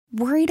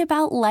Worried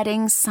about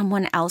letting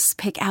someone else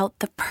pick out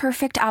the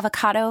perfect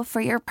avocado for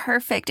your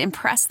perfect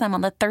impress them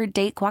on the third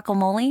date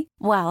guacamole?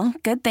 Well,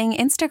 good thing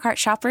Instacart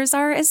shoppers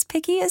are as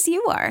picky as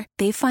you are.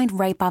 They find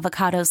ripe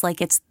avocados like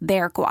it's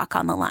their guac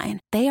on the line.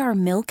 They are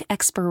milk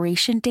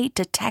expiration date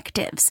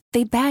detectives.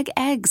 They bag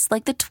eggs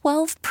like the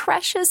 12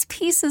 precious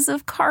pieces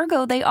of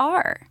cargo they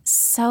are.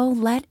 So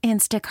let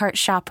Instacart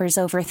shoppers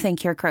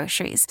overthink your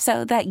groceries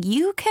so that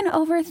you can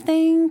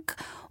overthink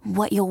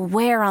what you'll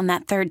wear on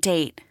that third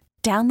date.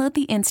 Download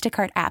the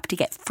Instacart app to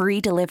get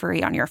free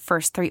delivery on your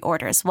first 3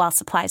 orders while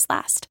supplies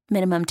last.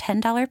 Minimum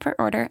 $10 per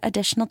order.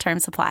 Additional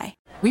terms apply.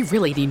 We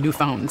really need new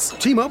phones.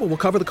 T-Mobile will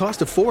cover the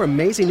cost of 4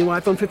 amazing new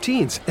iPhone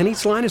 15s, and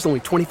each line is only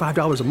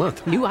 $25 a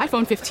month. New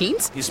iPhone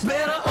 15s? It's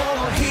better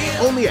over here.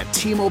 Only at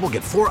T-Mobile,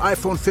 get 4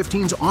 iPhone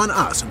 15s on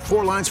us and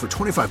 4 lines for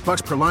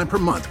 $25 per line per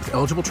month with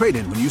eligible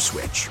trade-in when you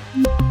switch.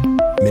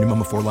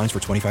 Minimum of 4 lines for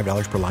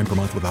 $25 per line per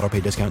month with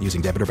autopay discount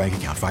using debit or bank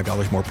account.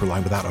 $5 more per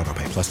line without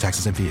autopay, plus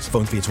taxes and fees.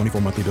 Phone fee at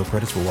 24 monthly bill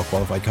credits for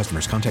well-qualified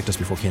customers. Contact us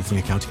before canceling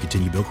account to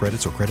continue bill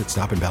credits or credit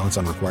stop and balance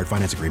on required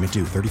finance agreement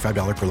due.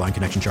 $35 per line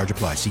connection charge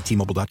applies. See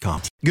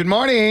T-Mobile.com. Good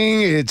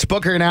morning. It's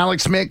Booker and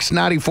Alex Mix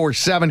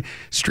 94.7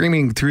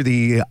 streaming through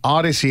the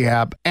Odyssey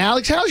app.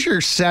 Alex, how's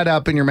your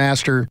setup in your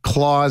master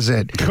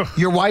closet?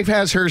 Your wife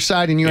has her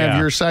side and you have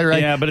your side,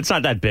 right? Yeah, but it's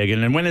not that big.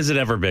 And when is it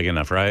ever big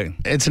enough, right?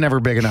 It's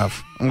never big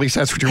enough. At least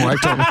that's what your wife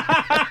told me.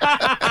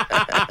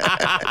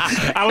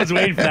 I was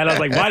waiting for that. I was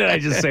like, why did I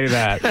just say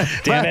that?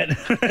 Damn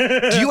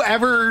it. Do you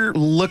ever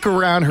look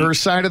around her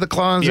side of the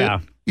closet? Yeah.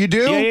 You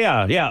do?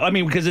 Yeah. I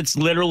mean, because it's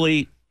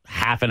literally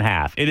half and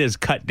half. It is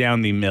cut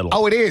down the middle.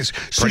 Oh, it is.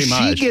 So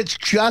she gets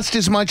just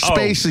as much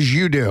space as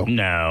you do.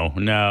 No.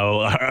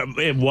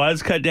 It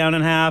was cut down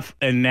in half,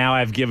 and now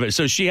I've given.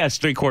 So she has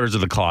 3/4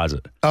 of the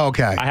closet.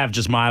 Okay. I have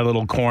just my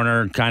little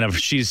corner. Kind of,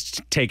 she's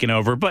taken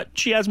over, but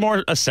she has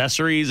more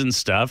accessories and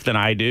stuff than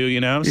I do.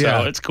 You know,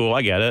 so it's cool.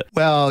 I get it.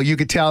 Well, you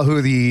could tell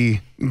who the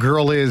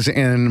girl is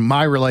in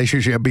my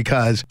relationship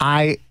because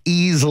I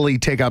easily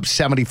take up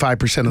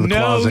 75% of the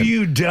closet. No,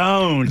 you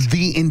don't.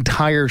 The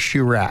entire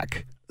shoe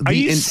rack. Are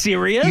you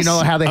serious? You know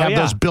how they have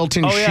those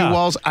built-in shoe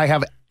walls? I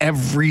have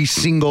every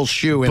single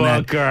shoe in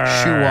that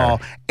shoe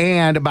wall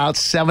and about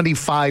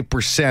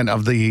 75%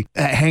 of the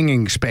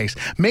hanging space.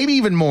 Maybe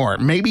even more.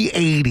 Maybe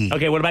 80.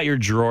 Okay, what about your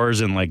drawers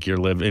in like your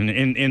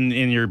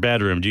in your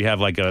bedroom? Do you have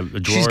like a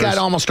drawer? She's got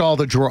almost all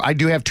the drawers. I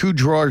do have 2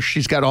 drawers.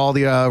 She's got all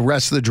the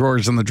rest of the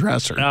drawers in the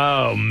dresser.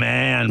 Oh,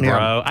 man, bro.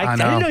 Yeah, I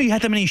didn't know you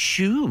had that many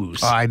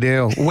shoes. I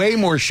do. Way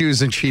more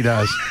shoes than she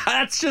does.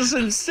 That's just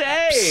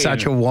insane.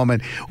 Such a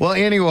woman. Well,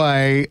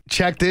 anyway,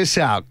 check this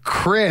out.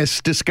 Chris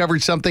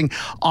discovered something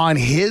on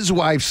his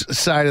wife's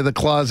side of the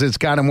closet. It's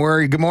got him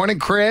worried. Good morning,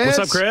 Chris. What's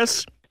up,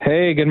 Chris?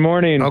 Hey, good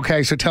morning.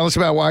 Okay, so tell us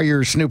about why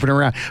you're snooping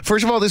around.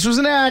 First of all, this was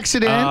an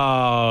accident.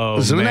 Oh,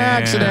 this was an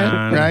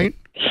accident, right?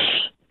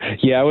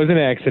 Yeah, it was an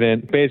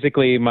accident.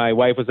 Basically, my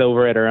wife was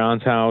over at her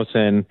aunt's house,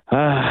 and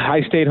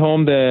I stayed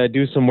home to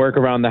do some work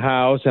around the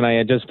house, and I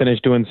had just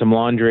finished doing some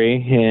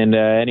laundry. And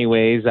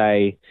anyways,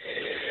 I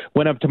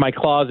went up to my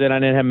closet. I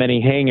didn't have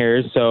many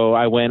hangers, so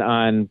I went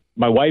on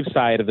my wife's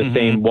side of the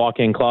same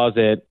walk-in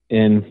closet.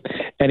 And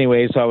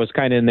anyway, so I was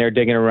kind of in there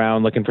digging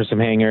around looking for some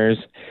hangers,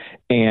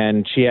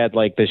 and she had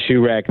like the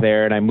shoe rack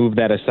there, and I moved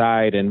that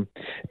aside. And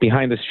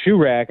behind the shoe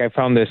rack, I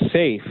found this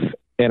safe,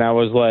 and I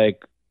was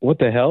like, what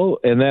the hell?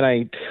 And then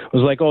I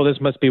was like, oh, this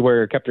must be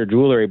where she kept her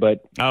jewelry.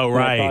 But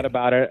I thought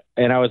about it,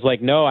 and I was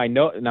like, no, I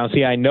know. Now,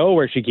 see, I know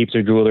where she keeps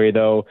her jewelry,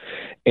 though,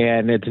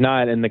 and it's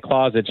not in the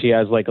closet. She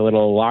has like a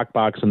little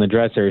lockbox in the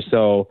dresser.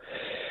 So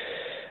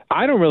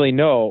I don't really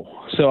know.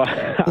 So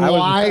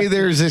why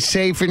there's a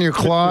safe in your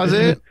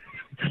closet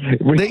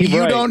that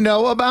you don't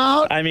know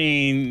about? I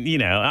mean, you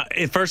know,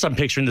 at first I'm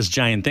picturing this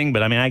giant thing,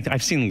 but I mean,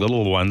 I've seen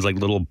little ones, like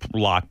little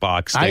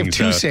lockbox things. I have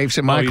 2 safes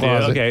in my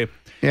closet. Okay.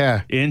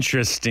 Yeah.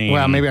 Interesting.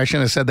 Well, maybe I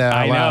shouldn't have said that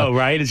out loud. I know,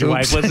 right? Is your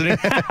wife listening?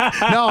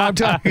 No, I'm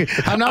talking.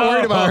 I'm not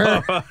worried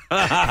about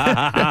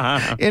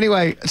her.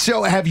 Anyway,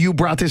 so have you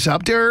brought this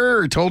up to her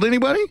or told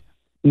anybody?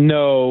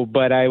 No,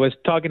 but I was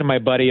talking to my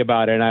buddy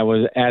about it, and I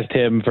asked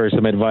him for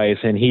some advice,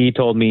 and he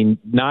told me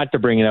not to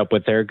bring it up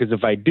with her, because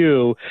if I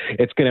do,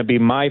 it's going to be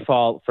my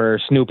fault for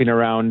snooping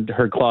around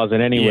her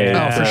closet anyway.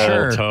 Yeah, for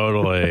sure.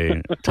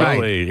 Totally.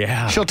 Right.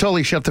 Yeah. She'll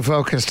totally shift the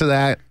focus to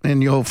that,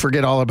 and you'll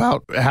forget all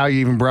about how you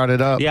even brought it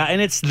up. Yeah,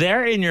 and it's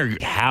there in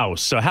your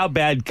house, so how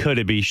bad could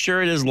it be?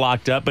 Sure, it is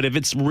locked up, but if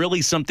it's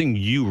really something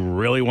you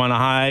really want to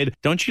hide,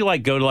 don't you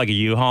like go to like a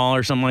U-Haul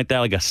or something like that,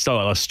 like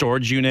a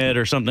storage unit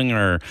or something,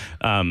 or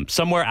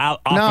somewhere off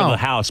of the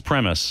house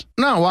premise?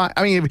 No,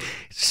 I mean,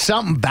 if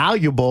something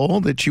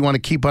valuable that you want to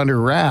keep under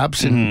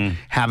wraps and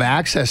have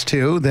access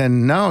to,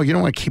 then no, you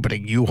don't want to keep it at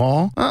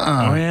U-Haul.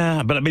 Oh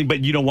yeah, but I mean, but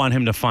you don't want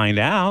him to find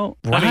out,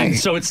 right? I mean,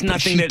 so it's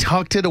nothing. She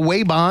tucked it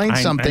away behind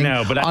something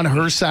on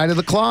her side of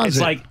the closet. It's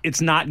like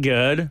it's not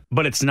good,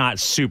 but it's not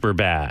super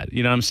bad.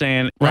 You know what I'm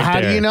saying? Well, how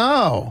do you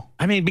know?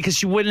 I mean,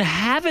 because you wouldn't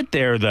have it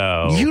there,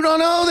 though. You don't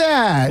know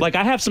that. Like,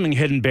 I have something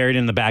hidden, buried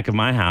in the back of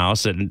my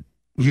house, and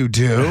You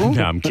do?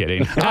 No, I'm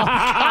kidding. Look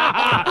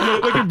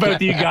at both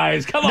of you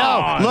guys. Come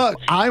on. No, look,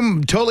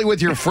 I'm totally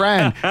with your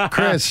friend.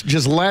 Chris,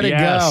 just let it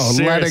go.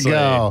 Seriously. Let it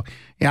go.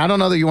 Yeah, I don't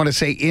know that you want to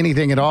say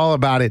anything at all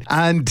about it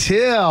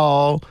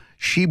until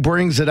she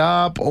brings it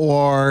up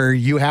or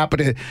you happen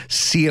to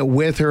see it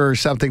with her or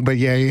something. But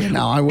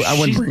I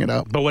wouldn't bring it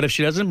up. But what if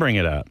she doesn't bring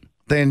it up?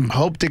 Then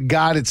hope to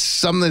God it's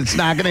something that's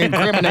not going to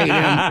incriminate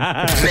him.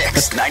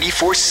 Mix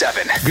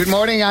 94.7. Good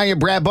morning. I am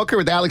Brad Booker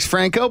with Alex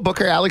Franco.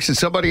 Booker, Alex, and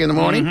somebody in the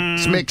morning.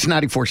 It's Mix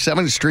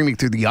 94.7, streaming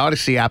through the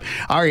Odyssey app.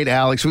 All right,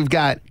 Alex, we've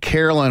got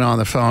Carolyn on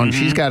the phone.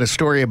 She's got a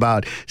story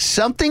about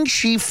something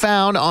she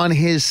found on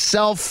his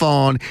cell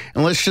phone,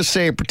 and let's just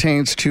say it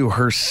pertains to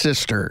her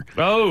sister.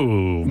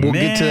 Oh, We'll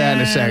get to that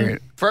in a second.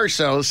 First,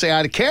 though, let's say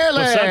hi to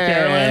Carolyn. What's up,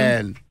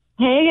 Carolyn?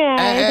 Hey guys,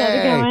 how's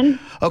it going?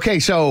 Okay,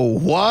 so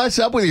what's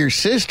up with your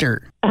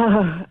sister?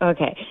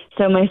 Okay.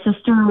 So my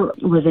sister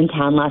was in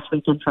town last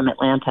weekend from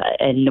Atlanta,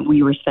 and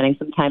we were spending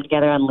some time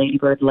together on Lady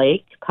Bird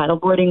Lake,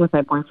 paddleboarding with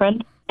my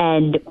boyfriend.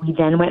 And we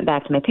then went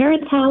back to my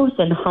parents' house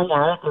and hung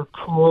out at their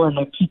pool and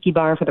their tiki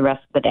bar for the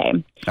rest of the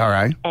day. All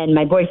right. And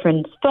my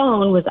boyfriend's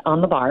phone was on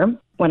the bar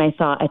when I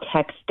saw a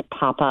text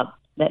pop up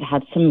that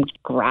had some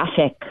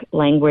graphic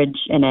language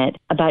in it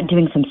about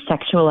doing some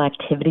sexual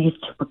activities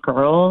to a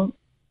girl.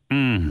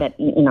 That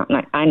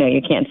I know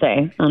you can't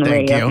say on the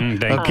radio.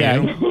 Thank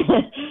you.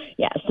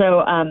 Yeah,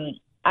 so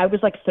I was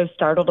so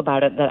startled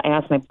about it that I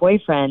asked my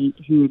boyfriend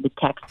who the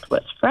text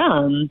was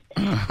from,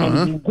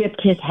 and he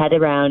whipped his head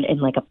around in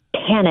a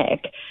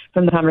panic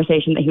from the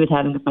conversation that he was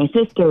having with my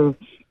sister. And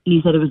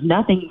he said it was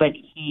nothing, but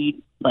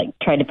he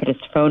tried to put his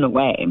phone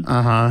away.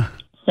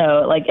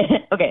 So,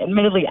 okay,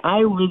 admittedly,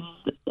 I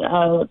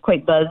was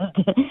quite buzzed,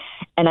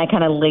 and I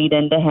kind of laid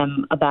into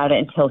him about it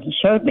until he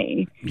showed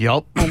me.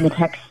 Yep. And the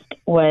text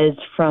was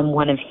from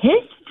one of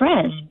his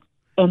friends,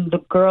 and the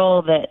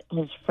girl that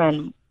his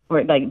friend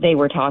they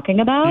were talking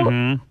about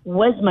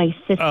was my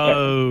sister.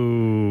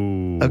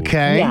 Oh.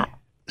 Okay. Yeah.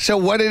 So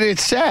what did it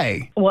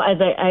say? Well,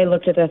 as I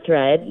looked at the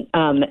thread,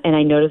 and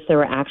I noticed there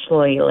were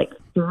actually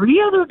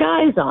 3 other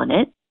guys on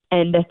it.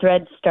 And the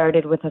thread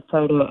started with a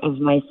photo of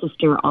my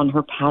sister on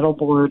her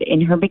paddleboard in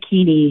her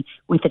bikini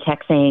with the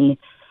text saying,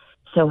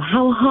 "So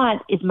how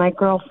hot is my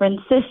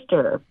girlfriend's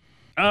sister?"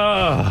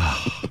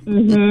 Oh.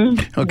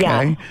 Okay.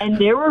 Yeah. And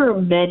there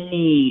were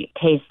many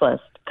tasteless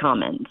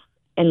comments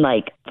and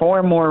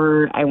 4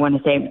 more, I want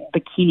to say,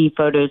 bikini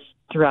photos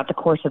throughout the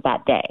course of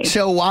that day.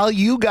 So while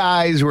you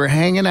guys were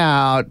hanging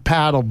out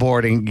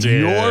paddleboarding,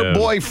 your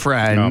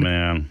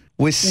boyfriend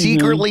was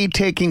secretly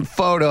taking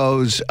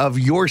photos of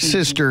your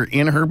sister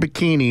in her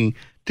bikini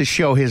to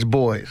show his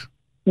boys.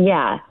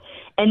 Yeah.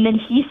 And then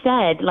he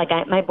said,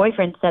 my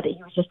boyfriend said that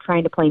he was just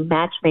trying to play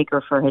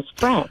matchmaker for his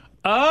friend.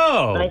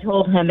 Oh. But I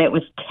told him it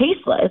was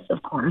tasteless,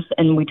 of course,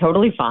 and we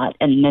totally fought,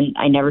 and then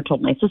I never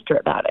told my sister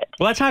about it.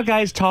 Well, that's how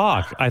guys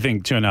talk, I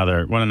think, to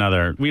one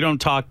another. We don't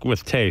talk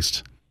with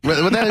taste.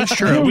 Well, that is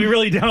true. We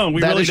really don't.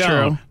 That is don't.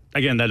 true.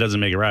 Again, that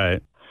doesn't make it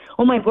right.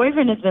 Well, my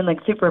boyfriend has been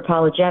super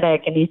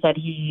apologetic, and he said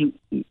he,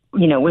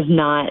 was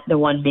not the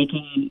one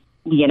making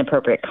the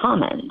inappropriate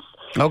comments.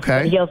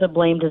 Okay. He also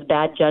blamed his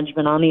bad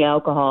judgment on the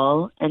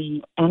alcohol,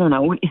 and I don't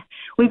know.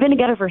 We've been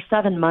together for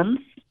 7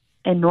 months,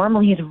 and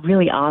normally he's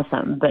really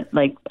awesome, but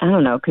I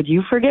don't know. Could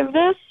you forgive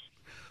this?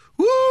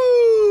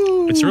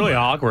 Woo! It's really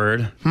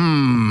awkward.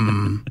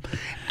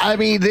 I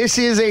mean, this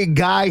is a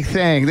guy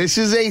thing. This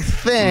is a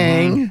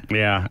thing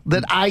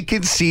that I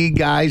could see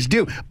guys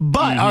do.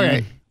 But, all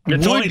right.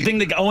 It's the only thing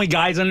that only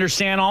guys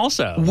understand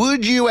also.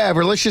 Would you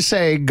ever, let's just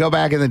say, go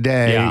back in the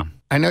day. Yeah.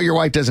 I know your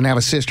wife doesn't have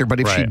a sister,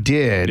 but if she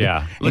did.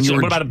 Yeah.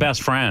 What about a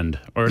best friend?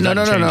 Or does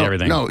that change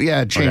everything? No,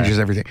 yeah, it changes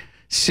everything.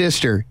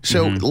 Sister.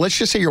 So let's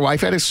just say your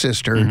wife had a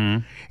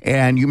sister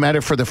and you met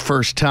her for the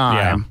first time.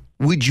 Yeah.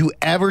 Would you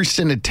ever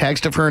send a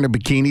text of her in a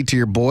bikini to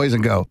your boys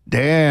and go,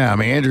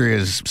 "Damn,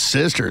 Andrea's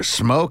sister is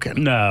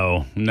smoking"?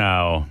 No.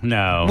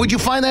 Would you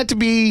find that to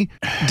be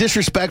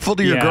disrespectful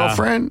to your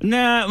girlfriend?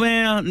 No,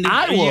 well,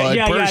 I would,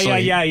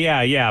 personally.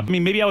 Yeah. I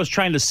mean, maybe I was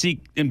trying to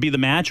seek and be the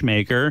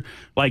matchmaker,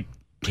 like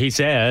he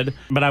said,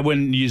 but I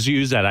wouldn't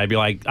use that. I'd be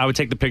I would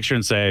take the picture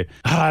and say,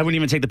 I wouldn't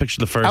even take the picture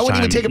the first time. I wouldn't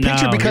even take a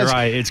picture because you're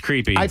right, it's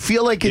creepy. I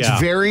feel like it's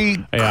very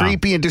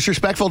creepy and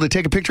disrespectful to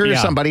take a picture of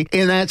somebody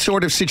in that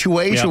sort of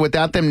situation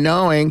without them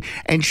knowing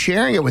and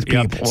sharing it with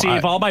people. See,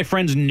 if all my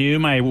friends knew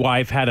my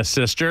wife had a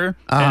sister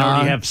and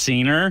already have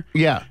seen her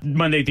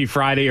Monday through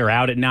Friday or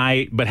out at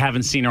night, but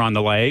haven't seen her on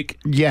the lake.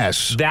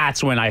 Yes.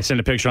 That's when I send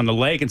a picture on the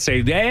lake and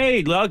say,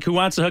 "Hey, look, who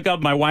wants to hook up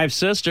with my wife's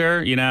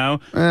sister?"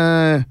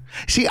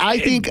 See, I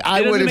think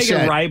I would have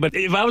said, it right, but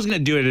if I was going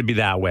to do it, it'd be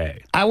that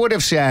way. I would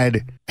have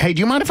said, "Hey,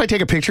 do you mind if I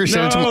take a picture?"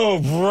 No,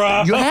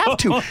 bro. You have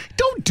to.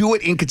 Don't do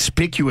it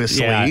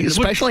inconspicuously,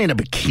 especially in a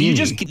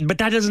bikini. But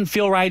that doesn't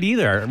feel right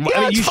either.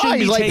 Yeah, it's you fine.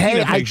 shouldn't be taking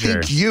hey, a picture.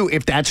 I think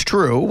if that's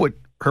true, what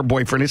her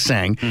boyfriend is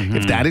saying.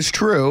 If that is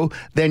true,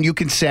 then you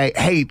can say,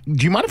 hey,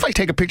 do you mind if I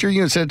take a picture of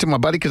you and send it to my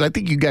buddy? Because I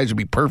think you guys would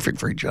be perfect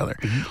for each other.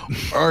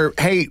 Or,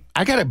 hey,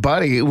 I got a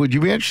buddy. Would you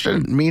be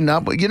interested in meeting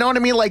up? You know what I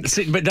mean? Like,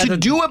 to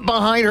do it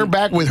behind her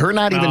back with her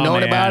not even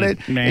knowing about it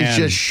is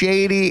just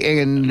shady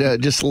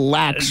and just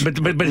lacks but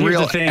real here's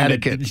the thing,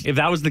 etiquette. If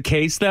that was the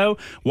case, though,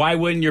 why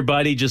wouldn't your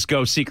buddy just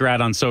go seek her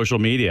out on social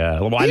media?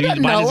 Why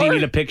does he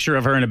need a picture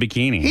of her in a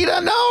bikini? He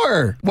doesn't know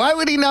her. Why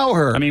would he know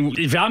her? I mean,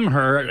 if I'm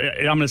her,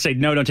 I'm going to say,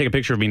 no, don't take a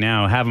picture of me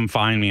now. Have him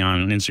find me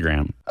on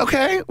Instagram.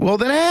 Okay, well,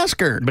 then ask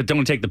her. But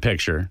don't take the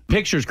picture.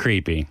 Picture's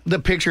creepy. The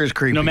picture is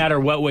creepy. No matter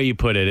what way you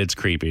put it, it's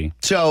creepy.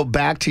 So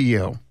back to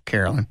you,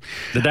 Carolyn.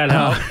 Did that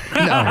help?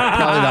 No,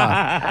 probably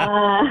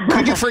not.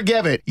 Could you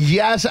forgive it?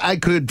 Yes, I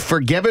could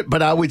forgive it,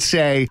 but I would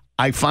say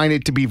I find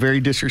it to be very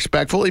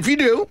disrespectful. If you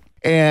do,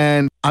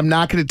 and I'm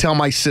not going to tell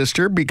my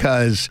sister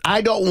because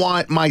I don't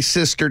want my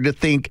sister to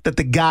think that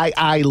the guy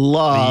I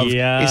love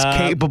is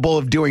capable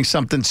of doing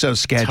something so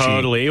sketchy.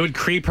 Totally. It would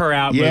creep her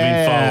out moving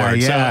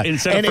forward. Yeah. So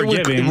instead of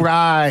forgiving,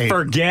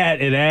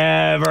 forget it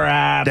ever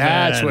happened.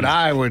 That's what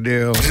I would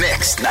do.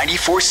 Mix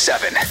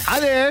 94.7. Hi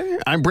there.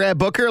 I'm Brad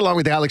Booker along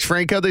with Alex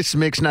Franco. This is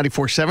Mix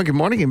 94.7. Good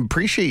morning and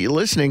appreciate you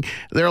listening.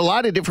 There are a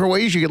lot of different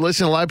ways you can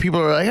listen. A lot of people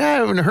are like, I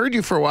haven't heard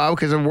you for a while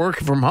because I'm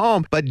working from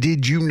home. But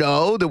did you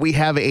know that we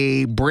have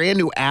a brand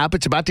new app?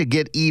 It's about to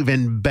get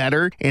even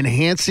better,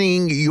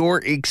 enhancing your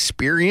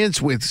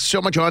experience with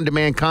so much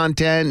on-demand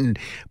content and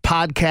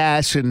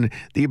podcasts and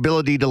the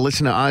ability to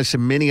listen to us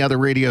and many other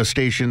radio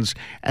stations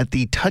at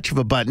the touch of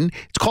a button.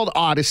 It's called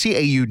Audacy,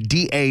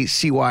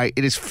 Audacy.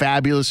 It is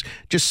fabulous.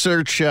 Just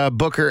search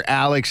Booker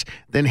Alex,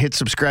 then hit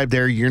subscribe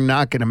there. You're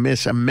not going to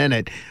miss a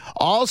minute.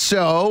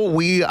 Also,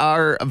 we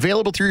are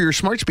available through your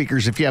smart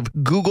speakers. If you have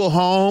Google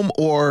Home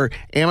or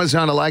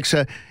Amazon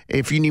Alexa,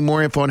 if you need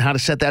more info on how to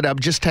set that up,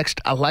 just text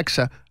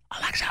Alexa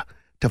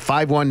to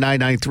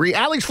 51993.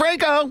 Alex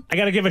Franco. I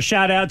got to give a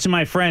shout out to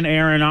my friend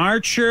Aaron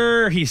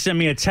Archer. He sent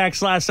me a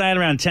text last night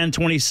around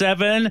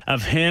 10:27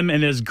 of him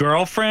and his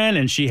girlfriend,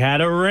 and she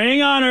had a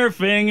ring on her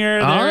finger.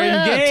 They're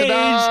engaged.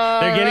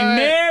 Ta-da. They're getting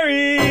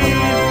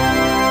married.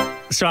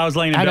 So I was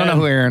laying in bed. I don't know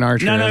who Aaron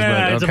Archer is. No.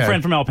 But It's a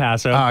friend from El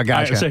Paso. Oh,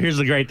 gotcha. So here's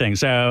the great thing.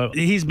 So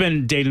he's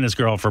been dating this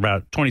girl for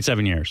about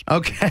 27 years.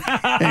 Okay.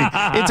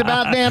 It's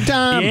about damn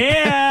time.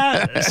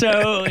 Yeah.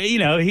 So, you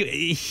know,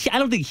 I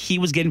don't think he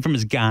was getting from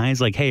his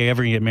guys like, hey, you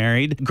ever get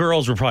married?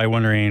 Girls were probably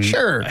wondering,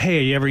 sure,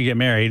 hey, you ever get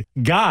married?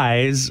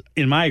 Guys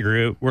in my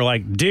group were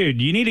like,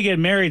 dude, you need to get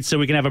married so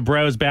we can have a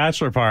bros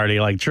bachelor party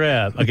like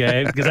trip,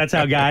 okay? Because that's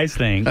how guys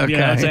think. Okay. You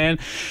know what I'm saying?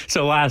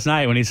 So last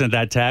night when he sent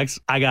that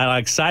text, I got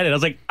excited. I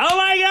was like, oh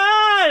my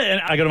God.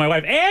 And I go to my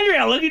wife,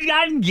 Andrea, look, you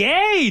got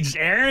engaged.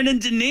 Aaron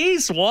and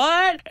Denise,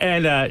 what?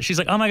 And she's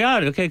like, oh my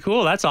God, okay,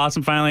 cool. That's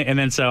awesome, finally. And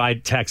then so I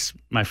text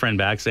my friend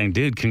back saying,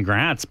 dude,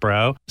 congrats,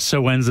 bro.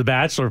 So when's the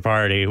bachelor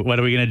party? What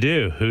are we going to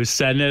do? Who's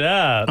setting it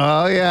up?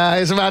 Oh, yeah,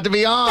 it's about to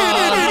be on.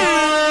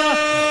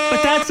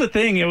 But that's the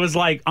thing. It was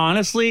like,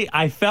 honestly,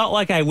 I felt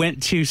like I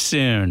went too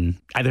soon.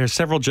 There's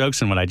several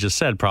jokes in what I just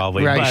said,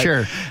 probably. Right, but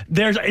sure.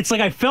 It's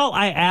like I felt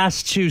I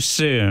asked too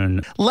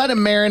soon. Let him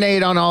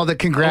marinate on all the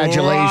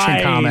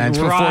congratulation comments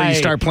before you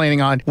start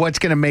planning on what's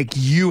going to make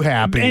you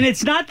happy. And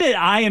it's not that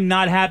I am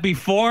not happy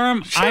for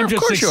him. Sure, I'm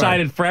just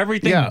excited for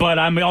everything, but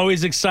I'm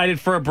always excited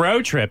for a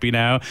bro trip, you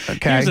know?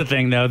 Okay. Here's the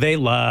thing, though. They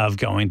love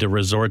going to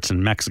resorts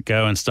in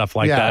Mexico and stuff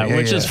like that,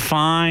 which is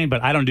fine,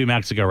 but I don't do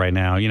Mexico right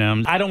now, you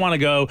know? I don't want to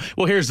go.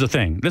 Well, here's the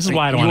thing. This is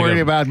why I don't want to go. You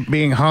worried about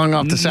being hung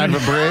off the side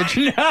of a bridge?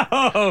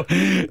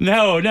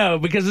 No,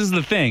 because this is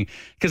the thing.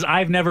 Because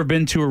I've never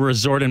been to a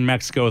resort in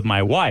Mexico with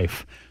my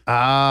wife. So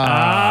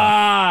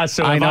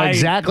I know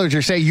exactly what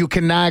you're saying. You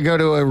cannot go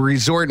to a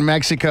resort in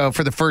Mexico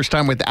for the first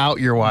time without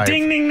your wife.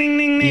 Ding, ding, ding,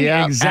 ding, ding.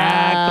 Yeah,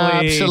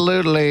 exactly.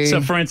 Absolutely.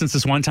 So, for instance,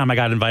 this one time I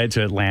got invited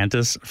to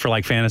Atlantis for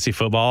like fantasy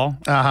football.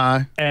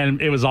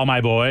 And it was all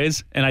my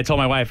boys. And I told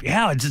my wife,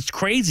 yeah, it's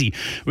crazy.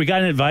 We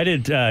got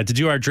invited to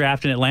do our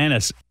draft in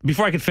Atlantis.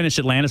 Before I could finish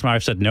Atlantis, my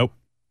wife said, nope.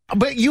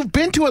 But you've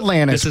been to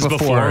Atlantis before.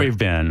 This is before we've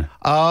been.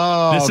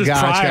 Oh, this is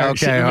gotcha. prior.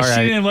 Okay, all right.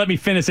 She didn't let me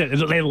finish it.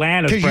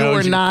 Atlantis, because you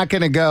were not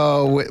going to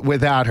go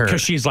without her.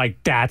 Because she's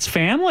like, that's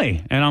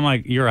family. And I'm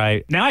like, you're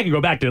right. Now I can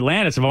go back to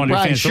Atlantis if I want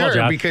to finish the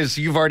job. Because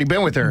you've already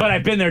been with her. But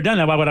I've been there, done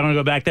that. Why would I want to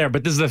go back there?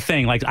 But this is the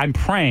thing. Like, I'm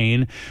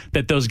praying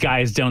that those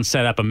guys don't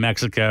set up a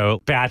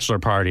Mexico bachelor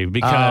party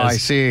because I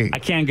see. I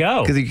can't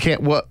go. Because you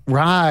can't,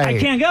 right. I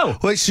can't go.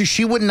 Wait, so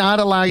she would not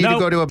allow you to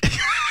go to a...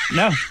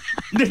 No.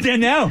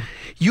 No.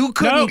 You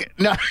couldn't...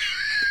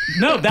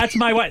 No, that's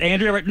my wife.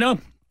 Andrea, no.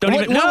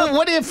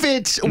 What if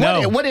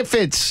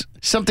it's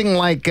something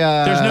like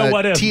there's no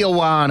what if.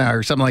 Tijuana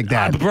or something like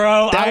that?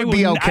 Bro, that would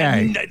be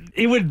okay.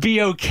 It would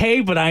be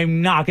okay, but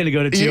I'm not going to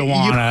go to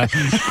Tijuana.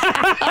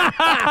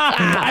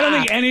 I don't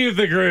think any of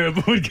the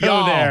group would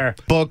go there.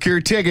 Book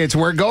your tickets.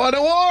 We're going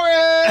to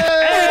Warren.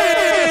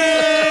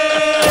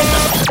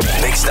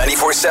 Mix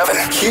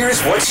 94.7.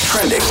 Here's what's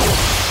trending.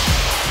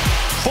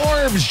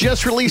 Forbes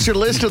just released their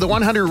list of the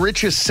 100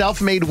 richest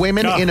self-made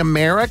women in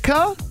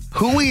America.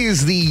 Who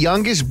is the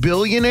youngest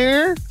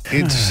billionaire?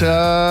 It's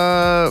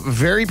a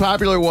very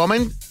popular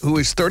woman who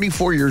is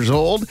 34 years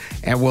old,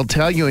 and we'll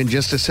tell you in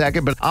just a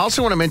second. But I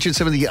also want to mention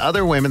some of the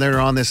other women that are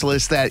on this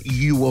list that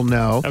you will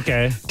know.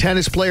 Okay.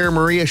 Tennis player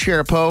Maria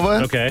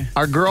Sharapova. Okay.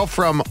 Our girl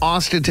from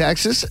Austin,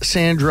 Texas,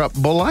 Sandra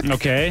Bullock.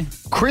 Okay.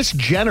 Kris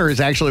Jenner is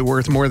actually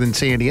worth more than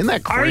Sandy. Isn't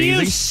that crazy?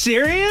 Are you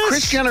serious?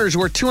 Kris Jenner is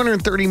worth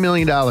 $230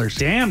 million.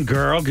 Damn,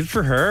 girl. Good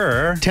for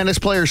her. Tennis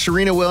player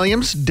Serena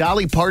Williams,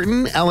 Dolly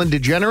Parton, Ellen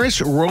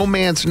DeGeneres,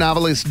 romance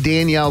novelist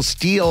Danielle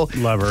Steele.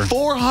 Love her.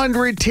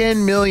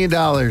 $410 million,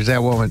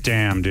 that woman.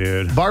 Damn,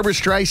 dude. Barbara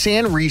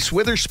Streisand, Reese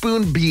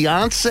Witherspoon,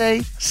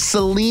 Beyonce,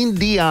 Celine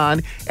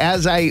Dion.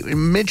 As I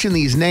mention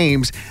these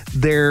names,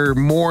 they're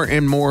more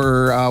and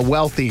more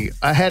wealthy.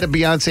 Ahead of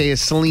Beyonce is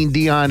Celine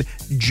Dion,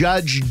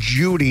 Judge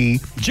Judy.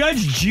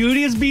 Judge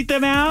Judy has beat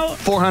them out?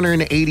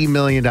 $480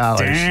 million.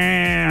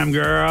 Damn,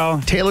 girl.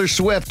 Taylor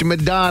Swift,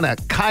 Madonna,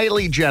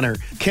 Kylie Jenner,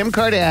 Kim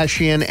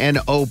Kardashian, and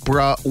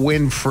Oprah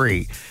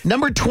Winfrey.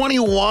 Number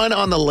 21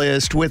 on the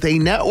list with a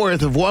net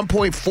worth of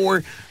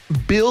 $1.4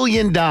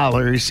 billion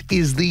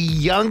is the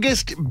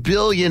youngest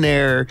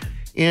billionaire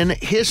in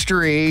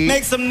history.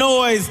 Make some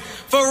noise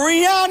for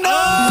Rihanna!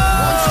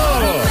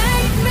 Oh!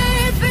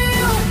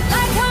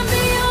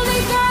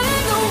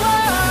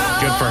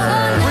 Good for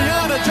her.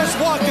 Rihanna just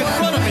walked in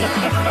front of me.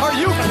 Are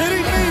you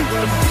kidding me?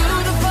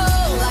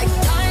 Beautiful like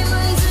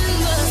diamonds in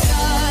the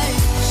sky.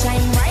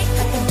 Shine bright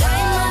like a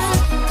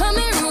diamond. Come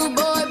here, rude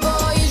boy.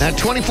 That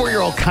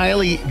 24-year-old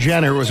Kylie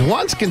Jenner was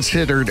once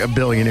considered a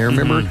billionaire.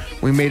 Remember,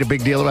 we made a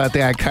big deal about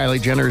that.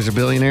 Kylie Jenner is a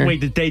billionaire.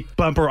 Wait, did they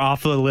bump her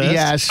off the list?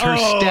 Yes, her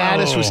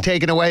status was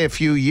taken away a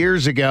few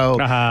years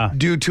ago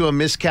due to a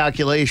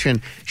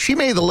miscalculation. She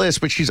made the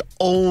list, but she's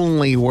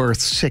only worth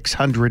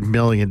 $600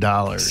 million.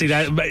 See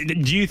that? But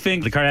do you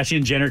think the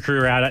Kardashian-Jenner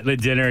crew are out at the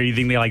dinner? You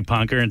think they like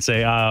punk her and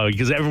say, oh,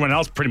 because everyone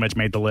else pretty much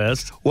made the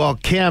list? Well,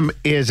 Kim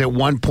is at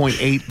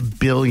 $1.8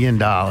 billion.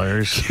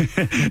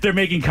 They're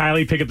making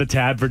Kylie pick up the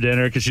tab for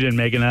dinner because she didn't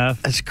make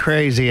enough. That's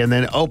crazy. And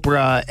then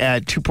Oprah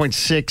at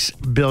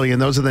 $2.6 billion.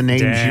 Those are the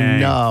names Dang,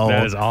 you know.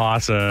 That is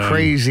awesome.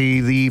 Crazy.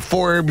 The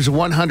Forbes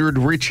 100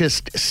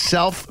 richest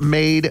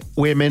self-made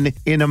women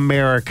in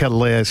America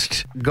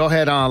list. Go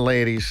ahead on,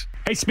 ladies.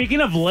 Hey, speaking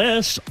of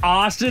lists,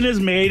 Austin has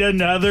made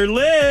another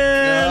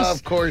list.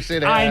 Of course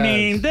it has. I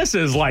mean, this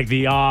is like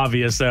the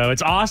obvious, though.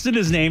 Austin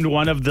is named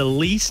one of the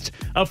least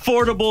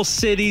affordable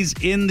cities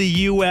in the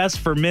U.S.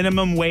 for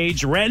minimum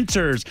wage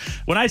renters.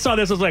 When I saw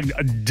this, I was like,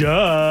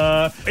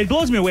 duh. It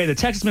blows me away. The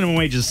Texas minimum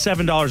wage is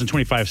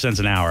 $7.25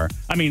 an hour.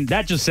 I mean,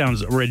 that just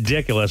sounds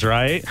ridiculous,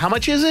 right? How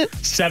much is it?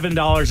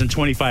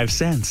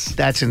 $7.25.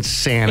 That's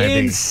insanity.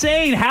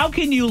 Insane. How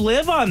can you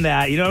live on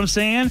that? You know what I'm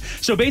saying?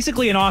 So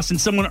basically in Austin,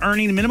 someone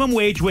earning minimum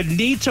wage would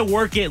need to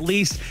work at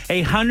least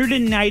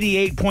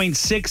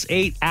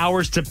 198.68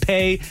 hours to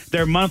pay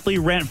their monthly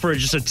rent for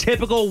just a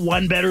typical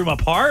one-bedroom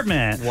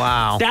apartment.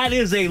 Wow. That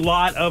is a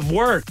lot of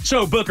work.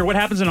 So, Booker, what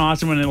happens in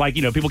Austin when,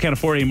 people can't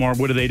afford it anymore?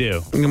 What do they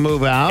do? You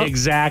move out.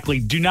 Exactly.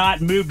 Do not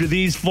move to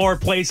these 4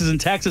 places in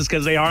Texas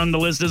because they are on the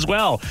list as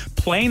well.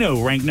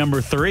 Plano ranked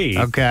number 3.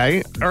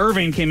 Okay.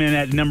 Irving came in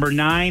at number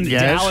 9.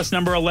 Yes. Dallas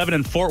number 11,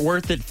 and Fort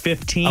Worth at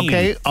 15.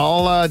 Okay,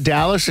 all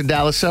Dallas and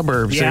Dallas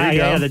suburbs. There you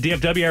go. Yeah, the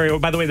DFW area.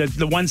 By the way,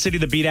 the one city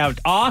that beat out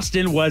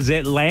Austin was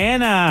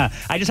Atlanta.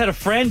 I just had a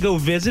friend go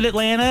visit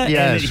Atlanta,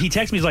 and he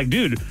texted me. He's like,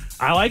 dude,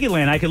 I like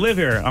Atlanta. I could live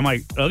here. I'm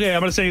like, okay,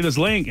 I'm going to send you this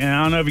link, and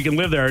I don't know if you can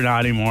live there or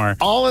not anymore.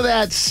 All of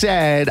that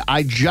said,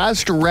 I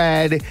just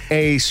read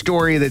a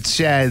story that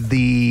said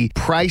the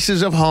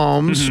prices of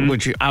homes,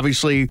 which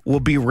obviously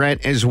will be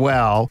rent as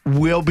well,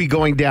 will be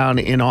going down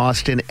in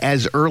Austin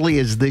as early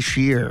as this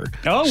year.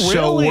 Oh, really?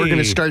 So we're going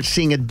to start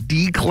seeing a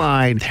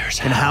decline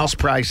in house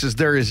prices.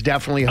 There is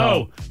definitely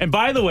hope. Oh, and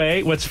by the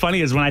way, what's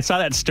funny is when I saw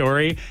that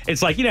story,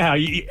 it's like, you know how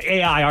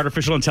AI,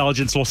 artificial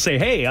intelligence, will say,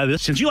 hey,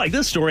 since you like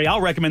this story, I'll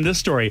recommend this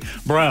story.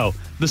 Bro,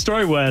 the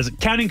story was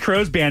Counting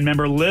Crows band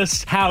member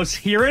lists house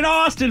here in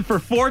Austin for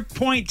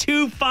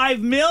 $4.25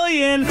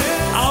 million.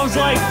 I was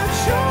like,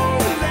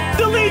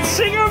 the lead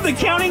singer of the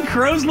Counting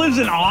Crows lives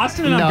in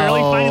Austin, and I'm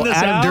barely finding this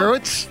Adam out.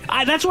 Duritz?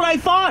 That's what I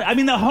thought. I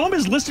mean, the home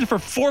is listed for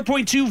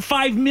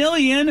 $4.25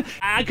 million.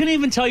 I couldn't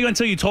even tell you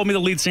until you told me the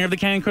lead singer of the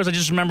Counting Crows. I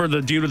just remember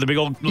the dude with the big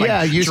old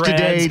used to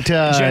date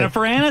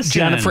Jennifer Aniston.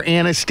 Jennifer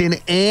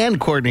Aniston and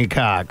Courtney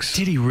Cox.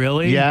 Did he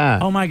really? Yeah.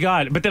 Oh my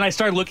God. But then I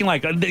started looking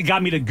it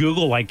got me to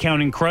Google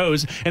Counting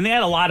Crows, and they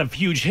had a lot of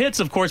huge hits,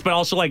 of course, but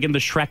also in the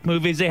Shrek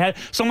movies they had.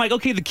 So I'm like,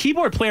 okay, the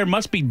keyboard player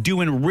must be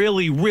doing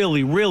really,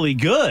 really, really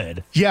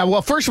good. Yeah,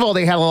 well, first of all,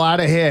 they had a lot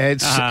of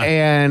hits,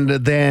 and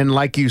then,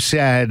 like you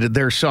said,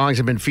 their songs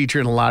have been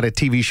featured in a lot of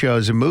TV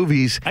shows and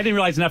movies. I didn't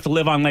realize enough to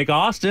live on Lake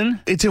Austin.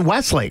 It's in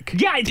Westlake.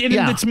 Yeah,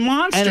 it's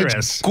monstrous. And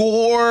it's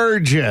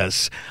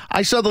gorgeous.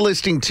 I saw the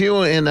listing,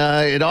 too, and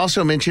it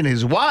also mentioned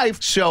his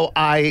wife, so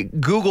I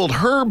Googled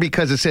her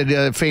because it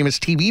said famous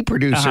TV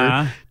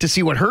producer to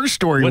see what her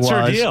story was.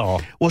 What's her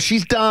deal? Well,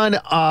 she's done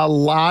a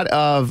lot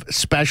of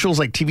specials,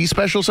 like TV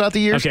specials throughout the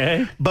years.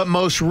 Okay. But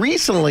most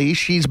recently,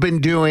 she's been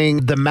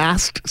doing The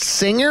Masked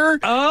Singer. member.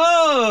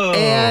 Oh.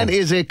 And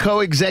is a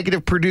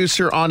co-executive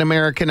producer on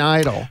American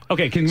Idol.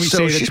 Okay, can we So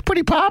say that she's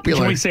pretty popular.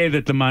 Can we say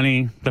that the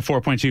money, the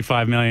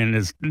 $4.25 million,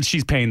 is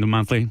she's paying the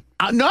monthly?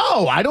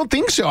 No, I don't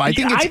think so. I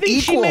think it's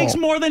equal. She makes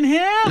more than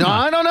him. No,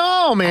 I don't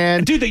know,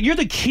 man. Dude, you're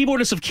the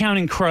keyboardist of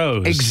Counting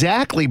Crows.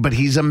 Exactly, but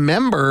he's a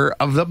member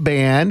of the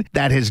band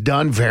that has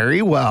done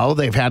very well.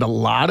 They've had a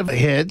lot of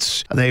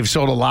hits. They've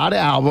sold a lot of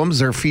albums.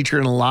 They're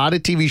featuring a lot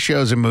of TV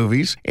shows and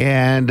movies,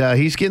 and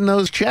he's getting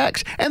those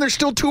checks. And they're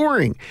still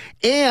touring.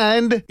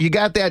 And you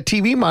got that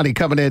TV money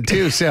coming in,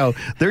 too, so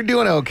they're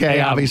doing okay,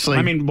 Yeah, obviously.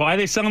 I mean, why are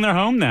they selling their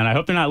home then? I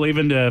hope they're not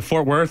leaving to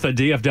Fort Worth, a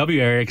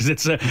DFW area, because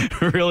it's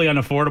really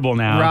unaffordable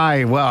now. Right.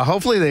 Well,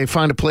 hopefully they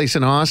find a place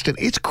in Austin.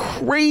 It's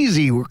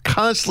crazy. We're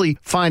constantly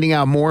finding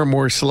out more and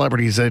more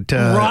celebrities that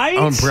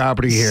own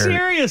property here.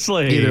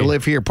 Seriously. Either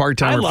live here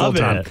part-time or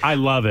full-time. I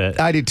love it.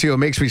 I do too. It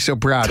makes me so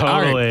proud.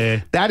 Totally. All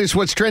right. That is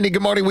what's trending.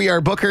 Good morning. We are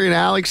Booker and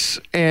Alex,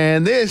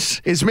 and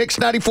this is Mix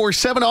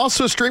 94.7,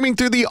 also streaming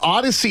through the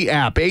Odyssey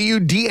app,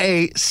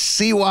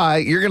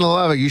 AUDACY. You're going to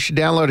love it. You should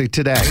download it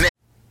today.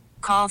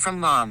 Call from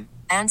mom.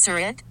 Answer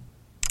it.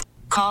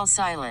 Call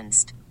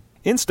silenced.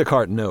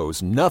 Instacart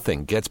knows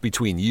nothing gets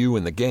between you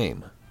and the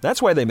game.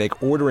 That's why they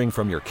make ordering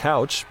from your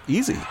couch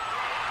easy.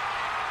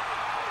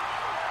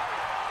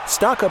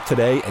 Stock up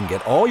today and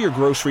get all your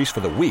groceries for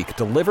the week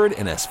delivered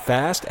in as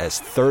fast as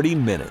 30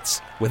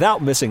 minutes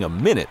without missing a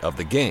minute of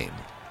the game.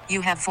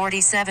 You have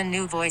 47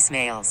 new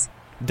voicemails.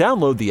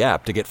 Download the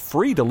app to get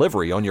free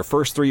delivery on your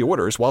first 3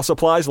 orders while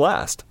supplies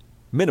last.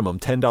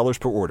 Minimum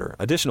 $10 per order.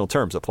 Additional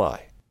terms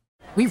apply.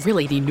 We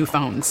really need new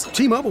phones.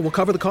 T-Mobile will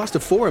cover the cost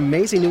of 4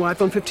 amazing new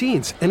iPhone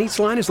 15s, and each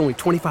line is only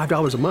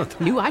 $25 a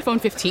month. New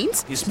iPhone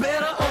 15s? It's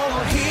better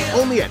over here.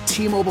 Only at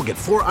T-Mobile, get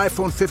 4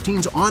 iPhone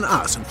 15s on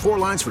us and 4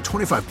 lines for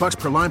 $25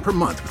 per line per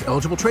month with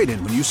eligible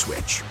trade-in when you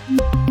switch.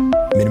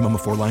 Minimum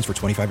of 4 lines for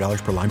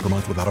 $25 per line per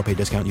month with autopay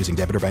discount using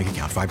debit or bank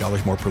account.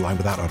 $5 more per line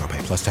without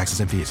autopay, plus taxes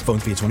and fees. Phone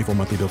fee at 24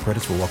 monthly bill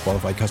credits for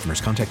well-qualified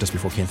customers. Contact us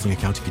before canceling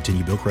account to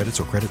continue bill credits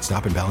or credit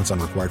stop and balance on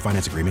required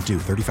finance agreement due.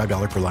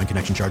 $35 per line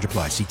connection charge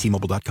applies. See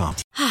T-Mobile.com.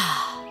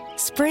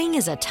 Spring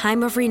is a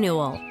time of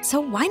renewal, so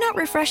why not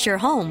refresh your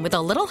home with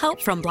a little help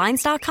from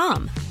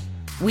Blinds.com?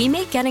 We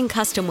make getting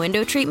custom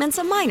window treatments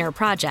a minor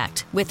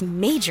project with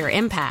major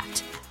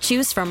impact.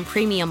 Choose from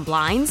premium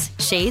blinds,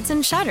 shades,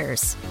 and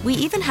shutters. We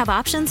even have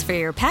options for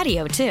your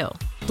patio, too.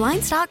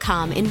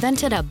 Blinds.com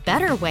invented a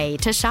better way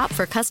to shop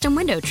for custom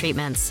window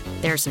treatments.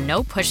 There's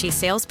no pushy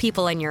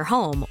salespeople in your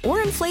home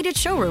or inflated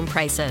showroom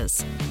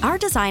prices. Our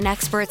design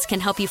experts can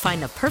help you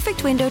find the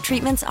perfect window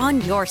treatments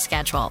on your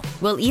schedule.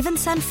 We'll even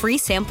send free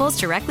samples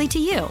directly to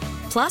you.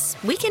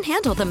 Plus, we can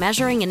handle the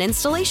measuring and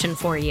installation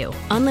for you.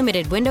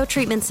 Unlimited window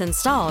treatments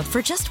installed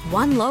for just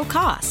one low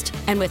cost.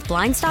 And with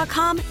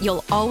Blinds.com,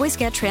 you'll always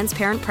get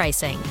transparent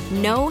pricing.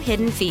 No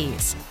hidden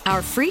fees.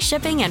 Our free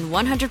shipping and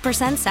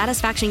 100%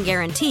 satisfaction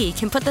guarantee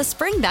can put the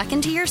spring back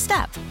into your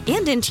step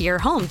and into your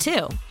home,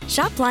 too.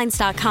 Shop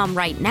Blinds.com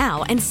right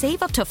now and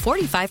save up to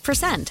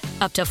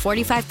 45%. Up to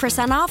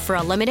 45% off for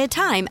a limited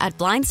time at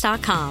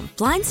Blinds.com.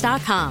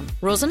 Blinds.com.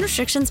 Rules and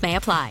restrictions may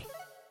apply.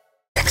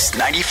 Mix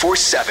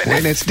 94.7.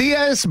 And it's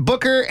Diaz,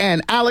 Booker,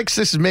 and Alex.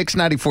 This is Mix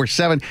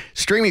 94.7,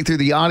 streaming through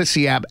the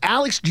Odyssey app.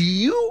 Alex, do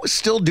you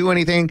still do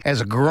anything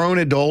as a grown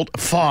adult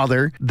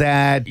father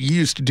that you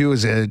used to do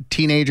as a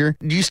teenager?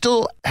 Do you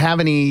still have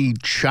any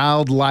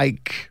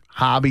childlike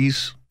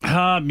hobbies?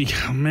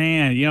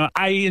 Man,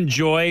 I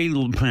enjoy, I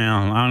don't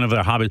know if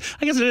they're hobbies.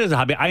 I guess it is a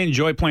hobby. I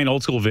enjoy playing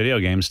old school video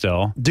games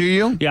still. Do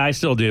you? Yeah, I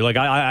still do. Like,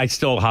 I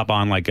still hop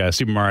on like a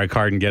Super Mario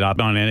Kart and get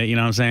up on it. You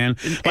know what I'm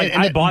saying? Like,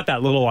 I bought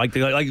that little,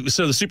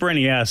 so the Super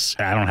NES,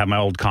 I don't have my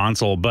old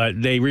console, but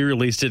they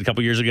re-released it a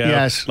couple years ago.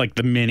 Yes. Like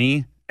the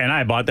Mini. And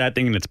I bought that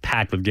thing and it's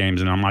packed with games.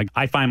 And I'm like,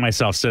 I find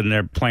myself sitting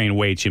there playing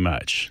way too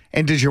much.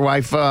 And did your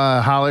wife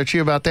holler at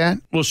you about that?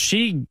 Well,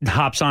 she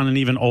hops on an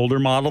even older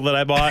model that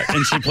I bought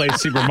and she plays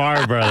Super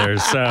Mario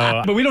Brothers.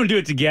 So, but we don't do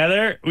it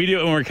together. We do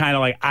it when we're kind of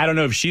like, I don't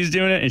know if she's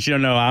doing it and she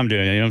don't know I'm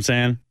doing it. You know what I'm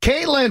saying?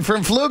 Caitlin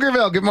from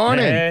Pflugerville. Good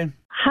morning. Hey.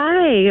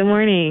 Hi, good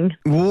morning.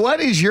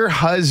 What does your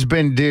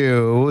husband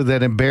do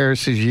that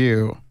embarrasses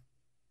you?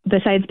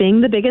 Besides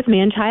being the biggest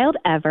man-child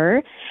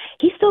ever,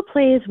 he still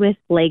plays with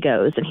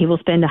Legos, and he will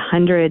spend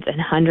hundreds and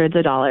hundreds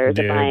of dollars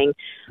buying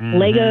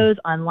Legos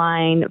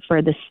online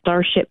for the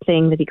Starship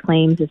thing that he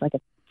claims is like a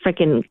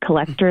freaking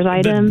collector's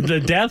item. The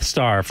Death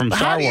Star from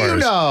Star Wars. How do you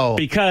know?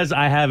 Because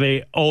I have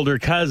a older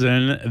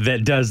cousin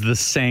that does the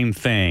same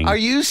thing. Are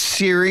you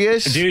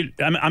serious? Dude,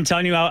 I'm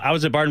telling you, I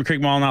was at Barton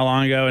Creek Mall not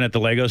long ago, and at the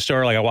Lego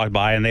store, I walked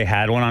by, and they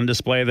had one on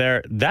display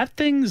there. That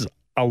thing's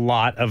a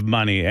lot of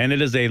money, and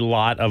it is a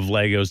lot of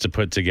Legos to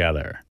put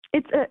together.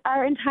 It's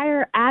our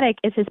entire attic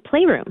is his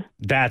playroom.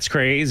 That's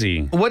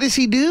crazy. What does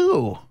he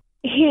do?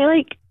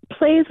 He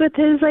plays with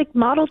his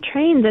model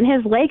trains and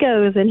his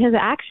Legos and his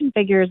action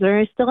figures that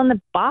are still in the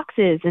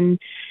boxes and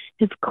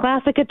his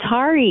classic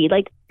Atari.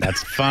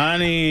 That's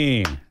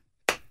funny.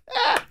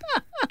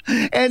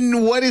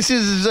 And what is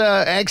his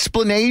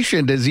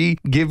explanation? Does he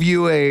give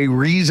you a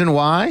reason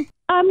why?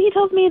 He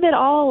tells me that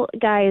all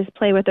guys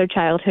play with their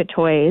childhood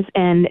toys,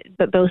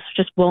 but most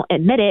just won't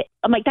admit it.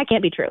 I'm like, that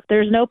can't be true.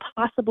 There's no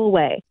possible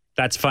way.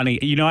 That's funny.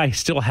 You know, I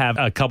still have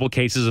a couple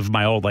cases of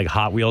my old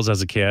Hot Wheels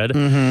as a kid,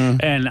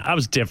 and I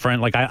was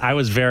different. I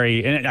was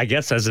very, and I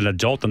guess as an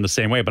adult I'm the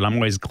same way, but I'm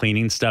always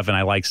cleaning stuff and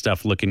I like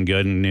stuff looking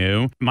good and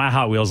new. My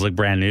Hot Wheels look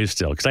brand new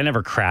still because I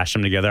never crashed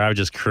them together. I would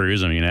just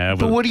cruise them,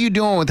 But what are you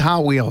doing with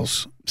Hot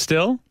Wheels?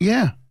 Still?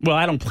 Yeah. Well,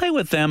 I don't play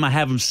with them. I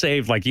have them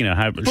saved, For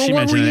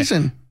what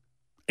reason?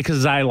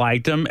 Because I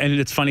liked them, and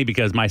it's funny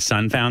because my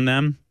son found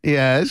them.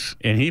 Yes.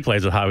 And he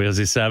plays with Hot Wheels.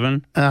 He's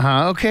 7.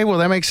 Okay, well,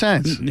 that makes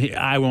sense.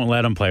 I won't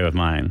let him play with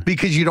mine.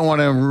 Because you don't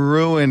want to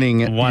ruining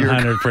it.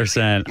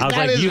 100%. I was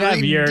like, you have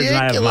yours and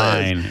I have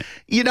mine.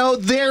 You know,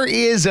 there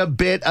is a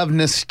bit of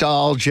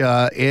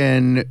nostalgia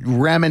in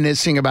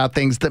reminiscing about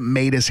things that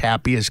made us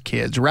happy as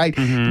kids, right?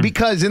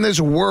 Because in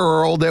this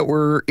world that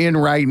we're in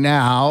right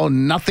now,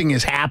 nothing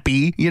is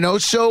happy,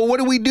 So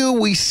what do?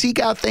 We seek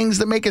out things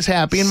that make us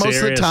happy. And most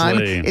of the time,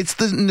 it's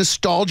the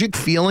nostalgic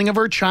feeling of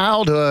our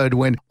childhood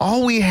when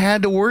all we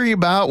had to worry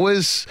about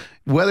was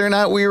whether or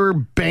not we were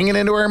banging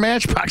into our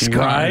Matchbox cars,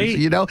 right?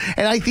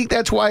 And I think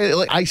that's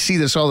why I see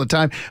this all the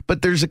time.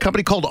 But there's a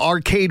company called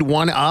Arcade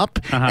One Up,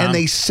 and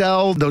they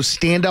sell those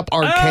stand-up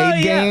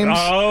arcade games.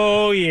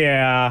 Oh,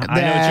 yeah.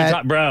 I know what you're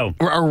talking, bro.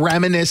 Are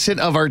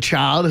reminiscent of our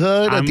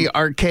childhood at the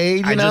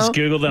arcade, I just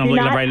Googled it. I'm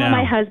looking up right now. Not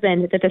tell my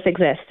husband that this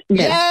exists.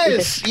 No,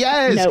 yes.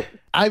 Nope.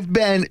 I've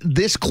been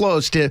this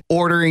close to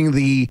ordering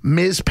the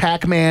Ms.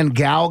 Pac-Man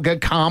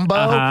Galga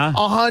combo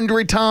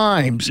 100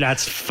 times.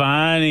 That's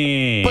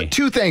funny. But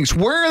 2 things.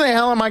 Where the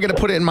hell am I going to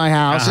put it in my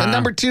house? And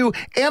number 2,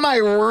 am I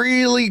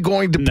really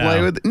going to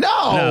play with it?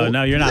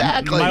 No, you're not.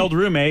 Exactly. My old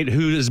roommate,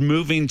 who is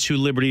moving to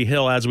Liberty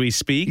Hill as we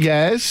speak.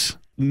 Yes.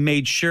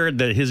 Made sure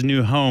that his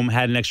new home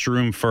had an extra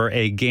room for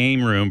a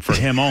game room for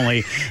him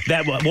only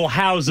that will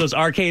house those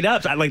arcade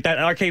ups, like that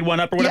Arcade One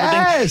Up or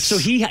whatever thing. So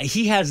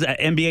he has an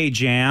NBA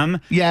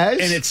Jam. Yes.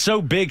 And it's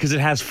so big because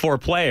it has 4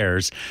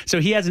 players. So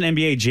he has an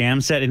NBA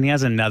Jam set and he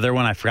has another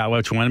one. I forgot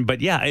which one.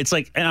 But yeah, it's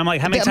like, and I'm like,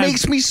 how many times? That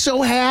makes me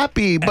so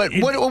happy. But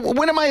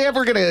when am I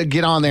ever going to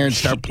get on there and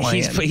start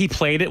playing? He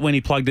played it when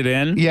he plugged it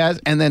in. Yes,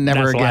 and then never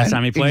That's again. the last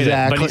time he played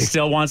exactly. it. But he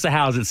still wants to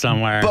house it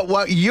somewhere. But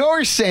what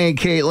you're saying,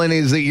 Caitlin,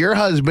 is that your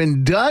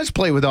husband does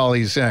play with all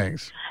these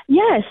things.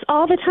 Yes,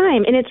 all the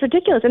time. And it's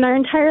ridiculous. And our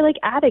entire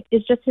attic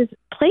is just his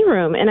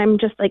playroom. And I'm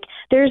just like,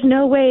 there's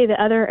no way that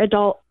other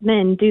adult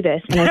men do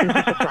this. And I think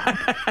that's just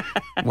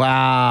wrong.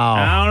 Wow.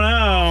 I don't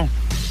know.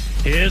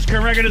 His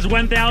current record is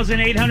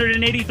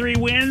 1,883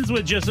 wins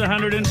with just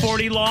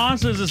 140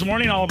 losses. This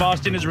morning, all of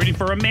Austin is rooting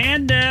for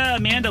Amanda.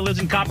 Amanda lives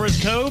in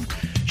Copperas Cove.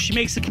 She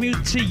makes the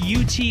commute to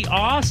UT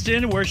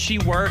Austin, where she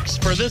works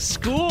for the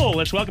school.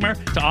 Let's welcome her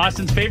to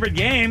Austin's favorite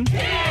game.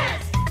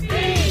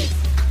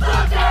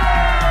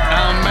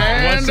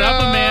 Amanda. What's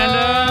up,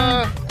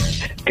 Amanda?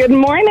 Good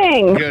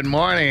morning. Good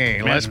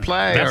morning. Let's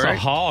play. That's all a right?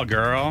 haul,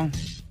 girl.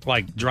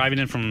 Like driving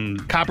in from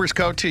Copperas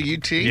Cove to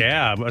UT?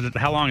 Yeah. But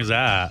how long is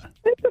that?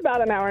 It's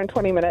about an hour and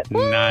 20 minutes.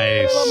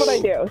 Nice. I love what I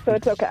do, so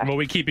it's okay. Well,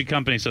 we keep you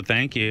company, so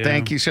thank you.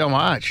 Thank you so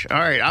much. All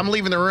right, I'm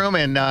leaving the room,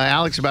 and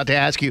Alex is about to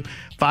ask you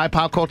 5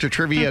 pop culture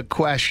trivia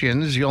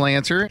questions. You'll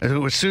answer.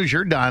 As soon as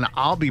you're done,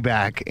 I'll be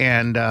back,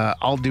 and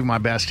I'll do my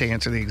best to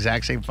answer the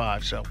exact same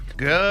 5. So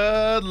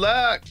good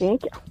luck.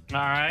 Thank you. All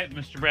right,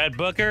 Mr. Brad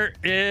Booker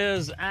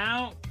is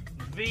out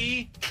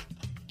the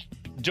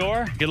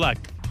door. Good luck.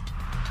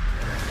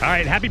 All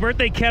right, happy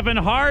birthday, Kevin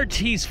Hart.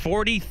 He's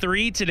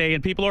 43 today,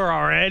 and people are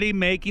already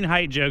making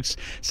height jokes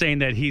saying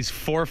that he's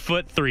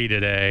 4'3"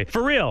 today.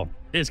 For real,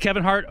 is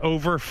Kevin Hart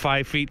over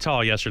 5 feet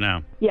tall, yes or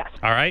no? Yes.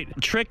 All right.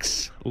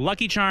 Trix,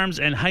 Lucky Charms,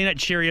 and Honey Nut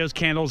Cheerios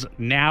candles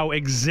now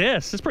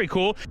exist. That's pretty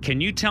cool.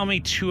 Can you tell me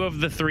 2 of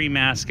the 3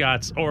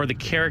 mascots or the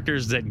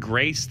characters that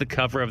grace the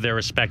cover of their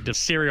respective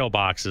cereal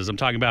boxes? I'm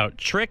talking about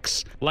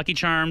Trix, Lucky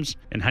Charms,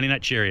 and Honey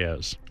Nut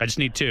Cheerios. I just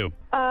need 2.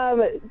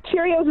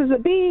 Cheerios is a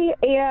B,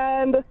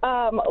 and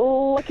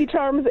Lucky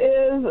Charms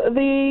is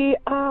the,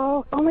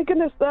 oh my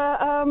goodness,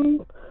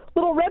 the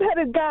little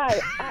redheaded guy.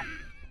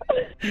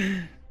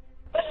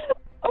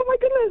 Oh my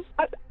goodness.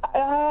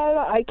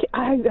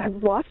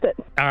 I've lost it.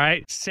 All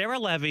right. Sarah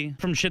Levy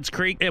from Schitt's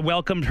Creek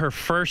welcomed her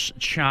first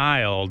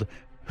child.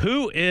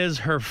 Who is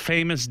her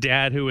famous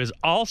dad who is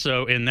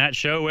also in that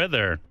show with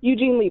her?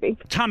 Eugene Levy.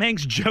 Tom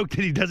Hanks joked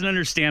that he doesn't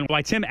understand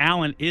why Tim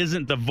Allen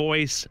isn't the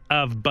voice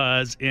of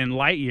Buzz in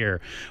Lightyear.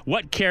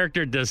 What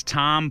character does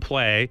Tom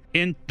play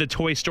in the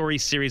Toy Story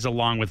series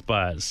along with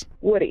Buzz?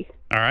 Woody.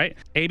 All right.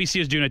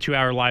 ABC is doing a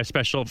 2-hour live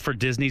special for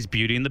Disney's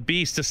Beauty and the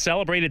Beast to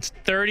celebrate its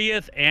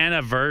 30th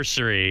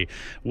anniversary.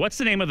 What's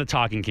the name of the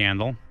talking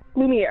candle?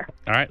 Lumiere.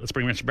 All right. Let's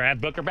bring Mr. Brad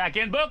Booker back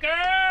in.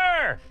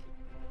 Booker!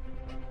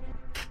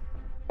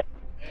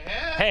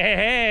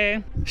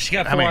 Hey. She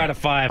got 4 out of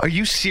 5. Are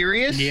you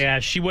serious? Yeah,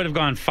 she would have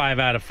gone 5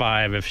 out of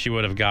 5 if she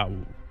would have got...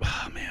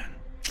 Oh, man.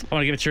 I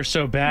want to give it to her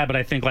so bad, but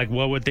I think, like,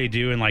 what would they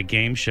do in, like,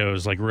 game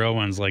shows, like real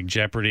ones, like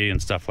Jeopardy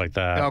and stuff like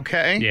that?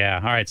 Okay. Yeah.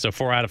 All right. So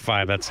 4 out of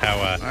 5. That's how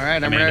All right,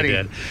 I'm Amanda ready.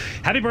 did.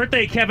 Happy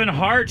birthday, Kevin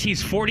Hart.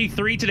 He's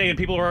 43 today, and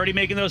people are already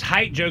making those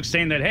height jokes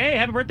saying that, hey,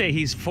 happy birthday.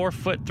 He's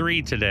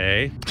 4'3"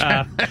 today.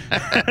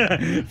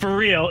 For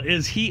real,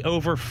 is he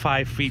over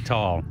 5 feet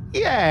tall?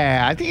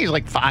 Yeah, I think he's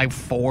like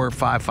 5'4",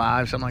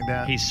 5'5", something like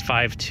that. He's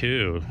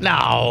 5'2".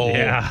 No.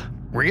 Yeah.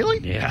 Really?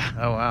 Yeah.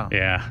 Oh, wow.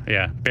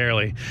 Yeah,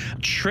 barely.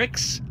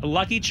 Trix,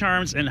 Lucky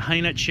Charms, and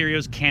Honey Nut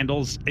Cheerios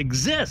candles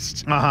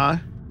exist. Uh-huh.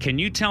 Can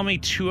you tell me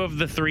 2 of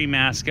the 3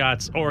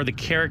 mascots or the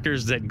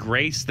characters that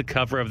grace the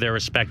cover of their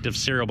respective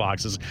cereal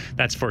boxes?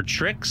 That's for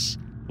Trix,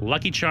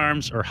 Lucky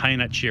Charms, or Honey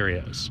Nut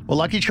Cheerios. Well,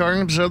 Lucky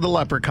Charms are the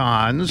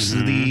leprechauns.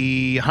 Mm-hmm.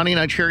 The Honey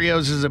Nut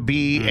Cheerios is a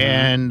bee,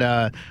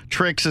 and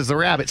Trix is the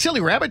rabbit.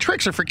 Silly rabbit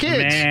tricks are for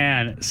kids.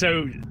 Man,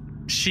 so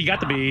she got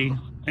the bee,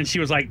 and she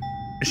was like,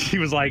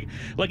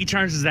 Lucky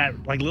Charms is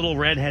that like little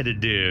redheaded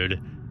dude.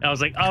 I was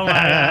like, oh my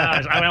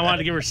gosh. I wanted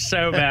to give her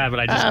so bad,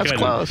 but I just couldn't.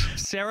 Close.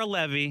 Sarah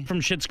Levy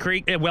from Schitt's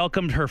Creek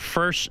welcomed her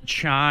first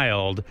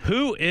child.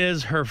 Who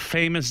is her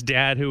famous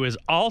dad who is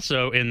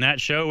also in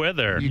that show with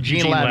her?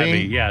 Eugene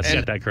Levy. Yes,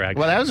 get that correct.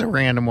 Well, that was a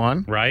random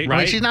one. Right? I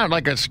mean, she's not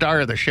like a star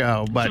of the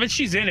show, but... But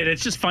she's in it.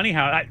 It's just funny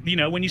how,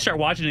 when you start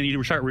watching it,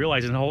 you start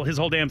realizing his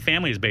whole damn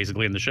family is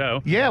basically in the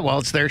show. Yeah, well,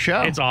 it's their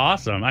show. It's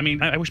awesome. I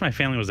mean, I wish my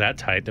family was that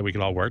tight that we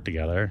could all work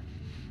together.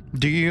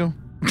 Do you?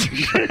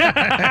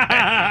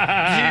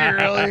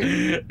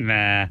 Really?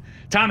 Nah.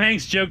 Tom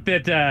Hanks joked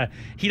that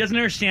he doesn't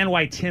understand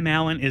why Tim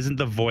Allen isn't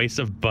the voice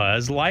of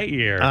Buzz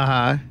Lightyear.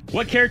 Uh-huh.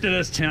 What character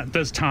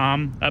does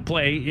Tom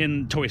play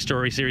in Toy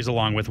Story series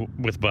along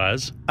with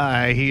Buzz?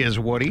 He is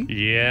Woody.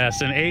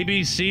 Yes, and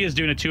ABC is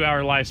doing a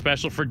 2-hour live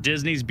special for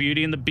Disney's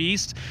Beauty and the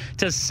Beast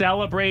to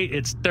celebrate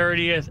its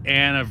 30th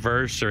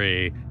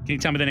anniversary. Can you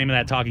tell me the name of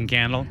that talking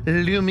candle?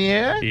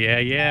 Lumiere?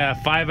 Yeah.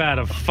 5 out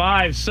of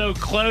 5. So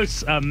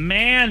close,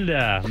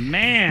 Amanda.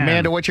 Man.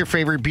 Amanda, what's your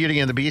favorite Beauty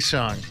and the Beast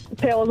song?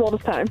 Tale as Old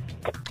as Time.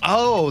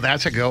 Oh,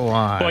 that's a go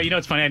on. Well,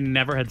 it's funny. I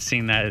never had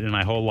seen that in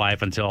my whole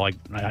life until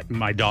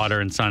my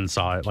daughter and son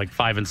saw it,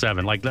 5 and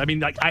 7.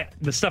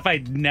 The stuff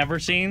I'd never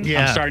seen,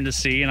 Yeah. I'm starting to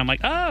see, and I'm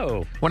like,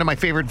 oh. One of my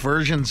favorite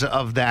versions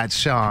of that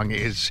song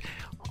is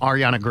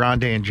Ariana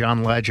Grande and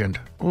John Legend.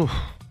 Ooh,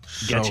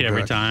 Gets you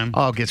every time?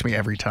 Oh, it gets me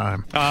every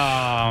time.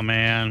 Oh,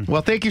 man.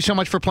 Well, thank you so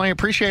much for playing.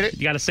 Appreciate it.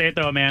 You got to say it,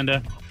 though,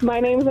 Amanda. My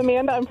name's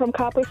Amanda. I'm from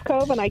Copper's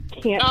Cove, and I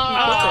can't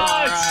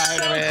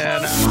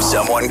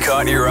Someone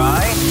caught your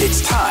eye?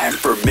 It's time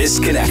for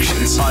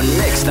Misconnections on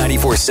Mix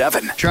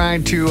 94.7.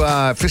 Trying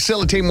to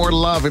facilitate more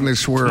love in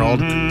this world.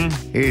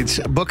 It's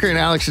Booker and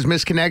Alex's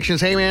Misconnections.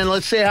 Hey, man,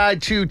 let's say hi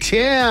to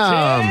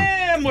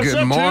Tim. What's Good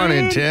up,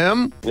 morning,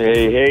 Tim.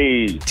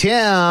 Hey.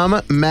 Tim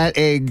met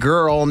a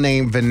girl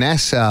named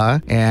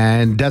Vanessa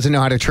and doesn't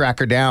know how to track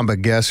her down,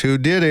 but guess who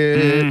did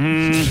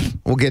it?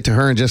 We'll get to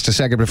her in just a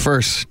second, but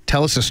first,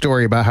 tell us a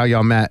story about how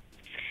y'all met.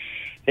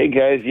 Hey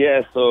guys,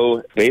 yeah.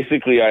 So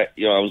basically, I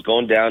was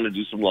going down to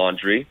do some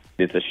laundry.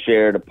 It's a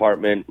shared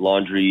apartment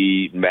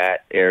laundry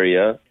mat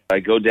area. I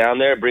go down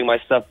there, bring my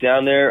stuff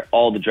down there.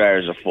 All the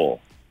dryers are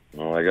full. I'm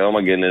like, oh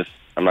my goodness,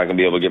 I'm not gonna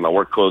be able to get my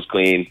work clothes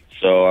clean.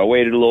 So I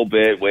waited a little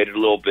bit,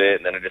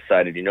 and then I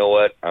decided, you know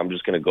what? I'm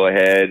just gonna go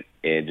ahead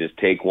and just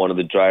take one of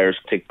the dryers,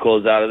 take the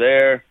clothes out of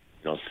there.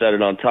 Set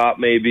it on top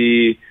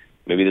maybe.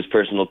 Maybe this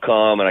person will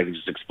come and I can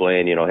just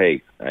explain,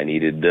 hey, I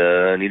needed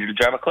to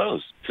dry my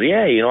clothes. So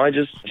yeah, I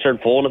just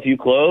started folding a few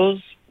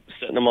clothes,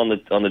 setting them on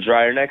the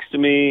dryer next to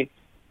me.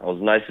 I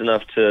was nice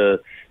enough to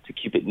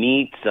keep it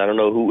neat. I don't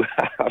know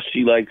how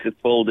she likes it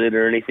folded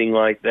or anything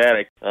like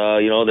that.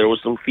 There was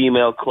some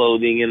female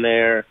clothing in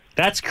there.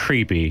 That's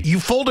creepy.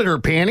 You folded her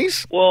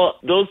panties? Well,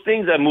 those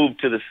things I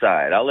moved to the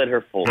side. I'll let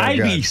her fold.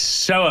 I'd be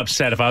so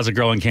upset if I was a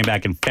girl and came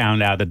back and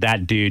found out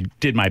that dude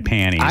did my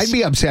panties. I'd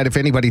be upset if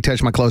anybody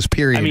touched my clothes,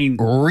 period. I mean,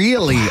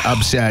 really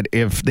upset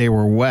if they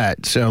were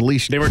wet. So at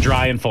least they were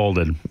dry and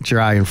folded.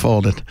 Dry and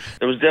folded.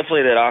 There was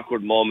definitely that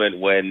awkward moment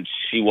when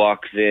she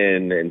walks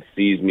in and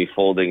sees me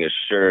folding a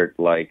shirt,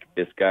 like,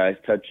 this guy's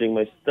touching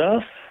my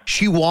stuff.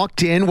 She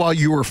walked in while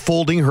you were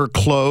folding her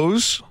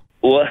clothes?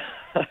 Well,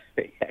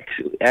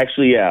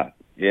 actually, yeah.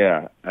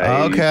 Yeah.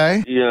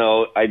 Okay.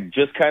 I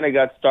just kind of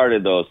got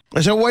started, though.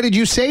 So what did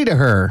you say to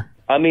her?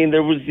 I mean,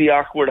 there was the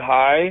awkward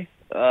hi.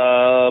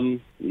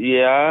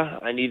 Yeah,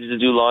 I needed to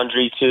do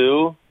laundry,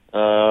 too.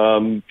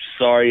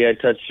 Sorry I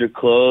touched your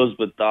clothes,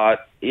 but thought,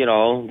 this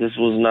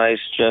was a nice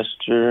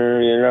gesture,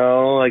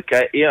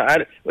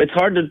 it's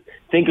hard to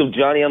think of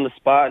Johnny on the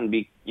spot and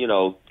be,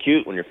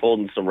 cute when you're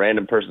folding some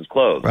random person's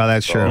clothes. Well,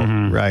 that's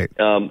true. Right.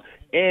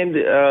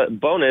 And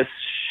bonus,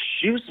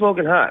 she was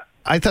smoking hot.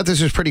 I thought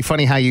this was pretty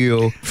funny how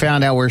you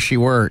found out where she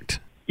worked.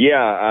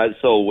 Yeah,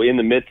 so in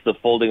the midst of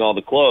folding all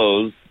the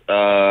clothes,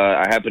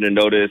 I happened to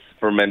notice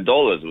for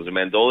Mandola's. It was a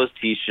Mandola's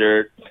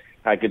T-shirt.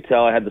 I could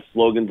tell I had the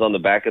slogans on the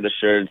back of the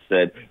shirt. It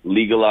said,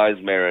 legalize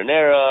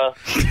marinara,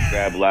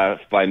 grab laugh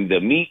by the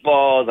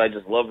meatballs. I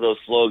just love those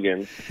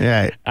slogans.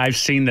 Yeah. I've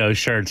seen those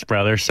shirts,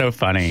 bro. They're so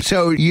funny.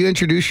 So you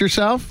introduce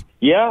yourself?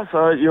 Yeah,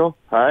 so,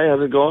 hi,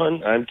 how's it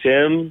going? I'm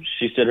Tim.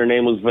 She said her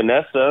name was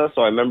Vanessa,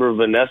 so I remember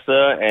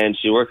Vanessa, and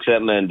she works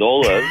at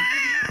Mandola's.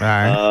 All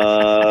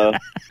right.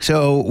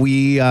 So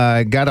we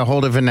got a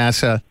hold of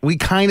Vanessa. We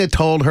kind of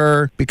told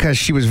her, because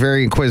she was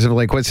very inquisitive,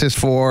 like, what's this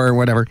for, or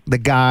whatever. The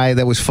guy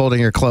that was folding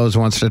her clothes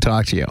wants to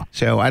talk to you.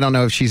 So I don't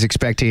know if she's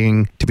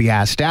expecting to be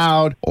asked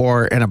out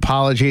or an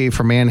apology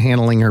for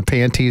manhandling her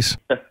panties.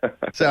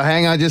 So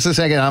hang on just a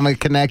second. I'm going to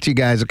connect you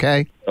guys,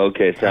 okay?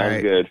 Okay,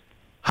 sounds good.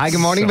 Hi,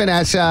 good morning,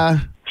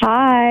 Vanessa.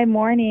 Hi,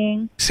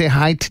 morning. Say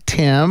hi to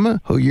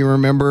Tim, who you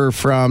remember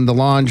from the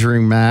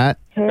laundromat.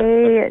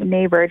 Hey,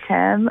 neighbor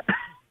Tim.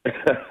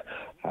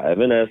 Hi,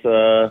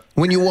 Vanessa.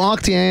 When you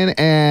walked in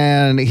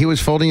and he was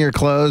folding your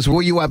clothes,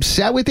 were you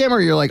upset with him, or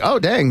you're like, oh,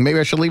 dang, maybe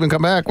I should leave and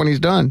come back when he's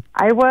done?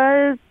 I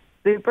was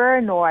super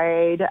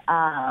annoyed.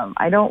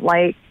 I don't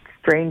like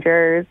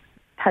strangers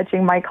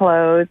touching my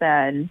clothes,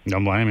 and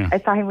don't blame you. I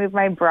saw him move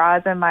my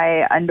bras and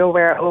my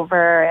underwear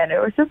over, and it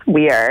was just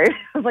weird.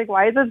 I was like,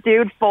 why is this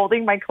dude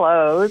folding my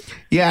clothes?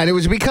 Yeah, and it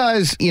was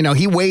because,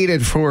 he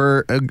waited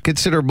for a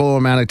considerable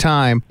amount of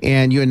time,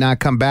 and you had not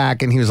come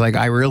back, and he was like,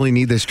 I really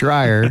need this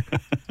dryer.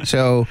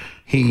 So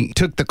he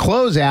took the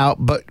clothes out,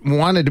 but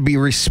wanted to be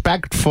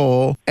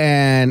respectful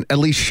and at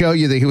least show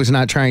you that he was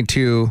not trying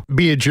to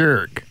be a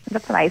jerk.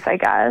 That's nice, I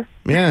guess.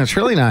 Yeah, it's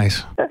really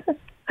nice.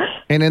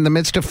 And in the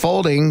midst of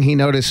folding, he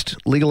noticed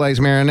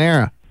legalized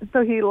marinara.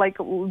 So he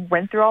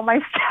went through all my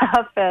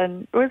stuff,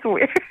 and it was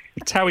weird.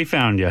 That's how we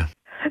found you.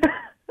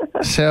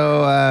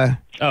 So,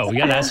 we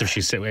got to ask if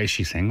she's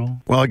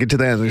single. Well, I'll get to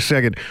that in a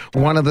second.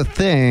 One of the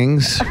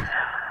things.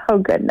 Oh,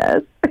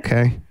 goodness.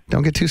 Okay.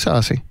 Don't get too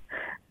saucy.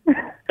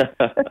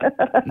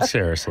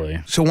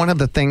 Seriously. So one of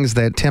the things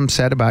that Tim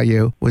said about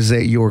you was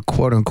that you were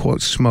quote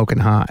unquote smoking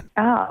hot.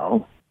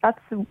 Oh. That's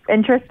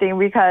interesting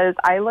because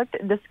I looked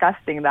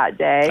disgusting that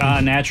day.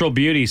 Natural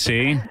beauty,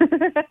 see?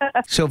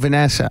 So,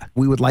 Vanessa,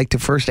 we would like to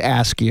first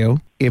ask you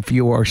if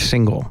you are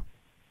single.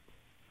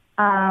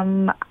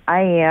 I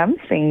am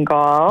single.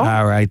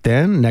 All right,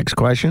 then. Next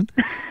question.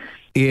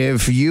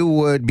 If you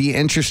would be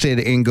interested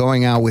in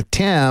going out with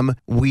Tim,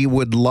 we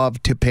would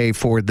love to pay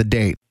for the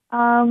date.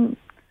 I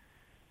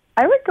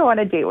would go on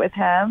a date with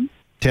him.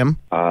 Tim?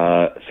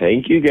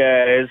 Thank you,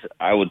 guys.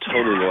 I would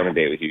totally go on a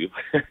date with you.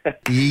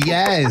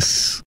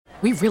 Yes.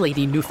 We really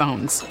need new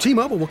phones.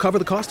 T-Mobile will cover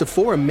the cost of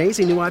 4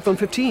 amazing new iPhone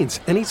 15s,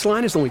 and each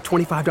line is only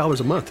 $25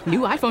 a month.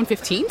 New iPhone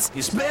 15s?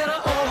 It's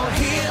better over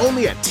here.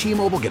 Only at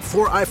T-Mobile, get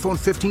 4 iPhone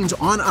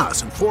 15s on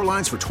us and 4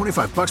 lines for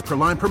 $25 per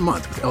line per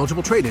month with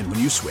eligible trade-in when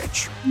you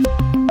switch.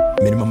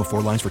 Minimum of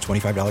 4 lines for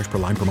 $25 per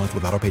line per month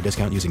with autopay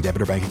discount using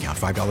debit or bank account.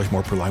 $5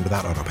 more per line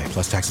without autopay,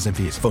 plus taxes and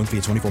fees. Phone fee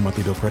at 24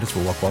 monthly bill credits for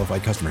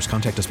well-qualified customers.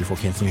 Contact us before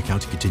canceling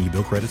account to continue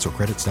bill credits or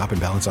credit stop and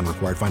balance on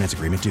required finance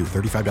agreement due.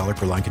 $35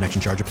 per line connection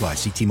charge applies.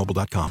 See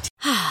T-Mobile.com.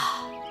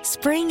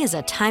 Spring is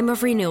a time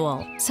of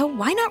renewal, so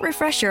why not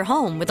refresh your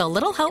home with a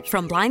little help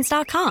from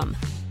Blinds.com?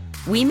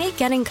 We make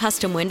getting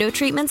custom window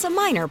treatments a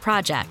minor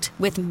project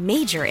with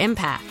major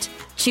impact.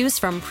 Choose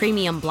from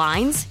premium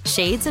blinds,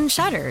 shades, and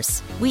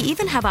shutters. We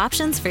even have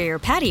options for your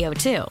patio,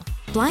 too.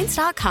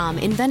 Blinds.com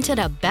invented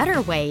a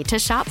better way to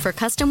shop for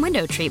custom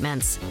window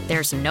treatments.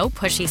 There's no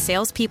pushy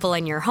salespeople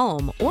in your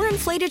home or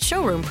inflated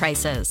showroom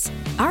prices.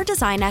 Our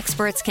design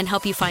experts can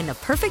help you find the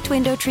perfect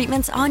window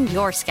treatments on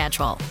your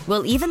schedule.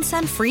 We'll even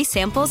send free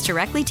samples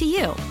directly to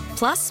you.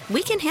 Plus,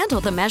 we can handle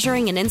the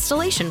measuring and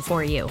installation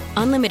for you.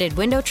 Unlimited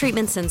window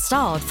treatments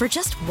installed for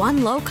just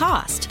one low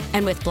cost.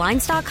 And with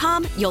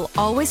Blinds.com, you'll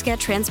always get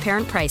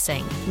transparent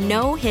pricing.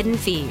 No hidden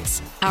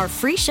fees. Our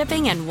free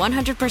shipping and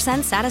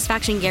 100%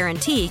 satisfaction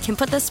guarantee can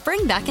put the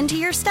spring back into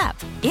your step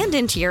and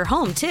into your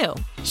home, too.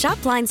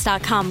 Shop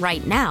Blinds.com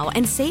right now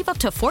and save up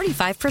to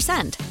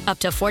 45%. Up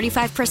to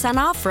 45%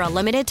 off for a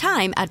limited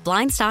time at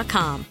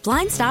Blinds.com.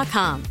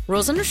 Blinds.com.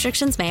 Rules and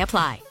restrictions may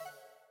apply.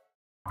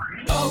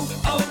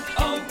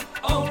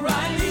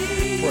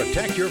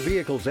 Protect your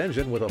vehicle's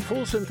engine with a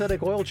full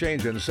synthetic oil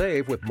change and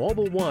save with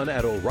Mobil 1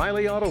 at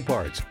O'Reilly Auto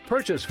Parts.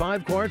 Purchase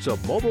 5 quarts of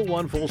Mobil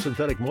 1 full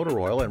synthetic motor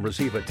oil and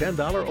receive a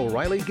 $10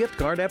 O'Reilly gift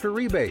card after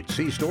rebate.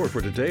 See store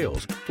for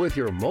details. With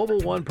your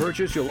Mobil 1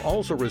 purchase, you'll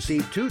also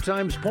receive 2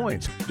 times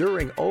points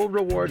during O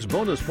Rewards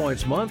Bonus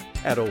Points Month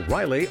at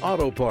O'Reilly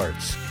Auto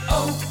Parts.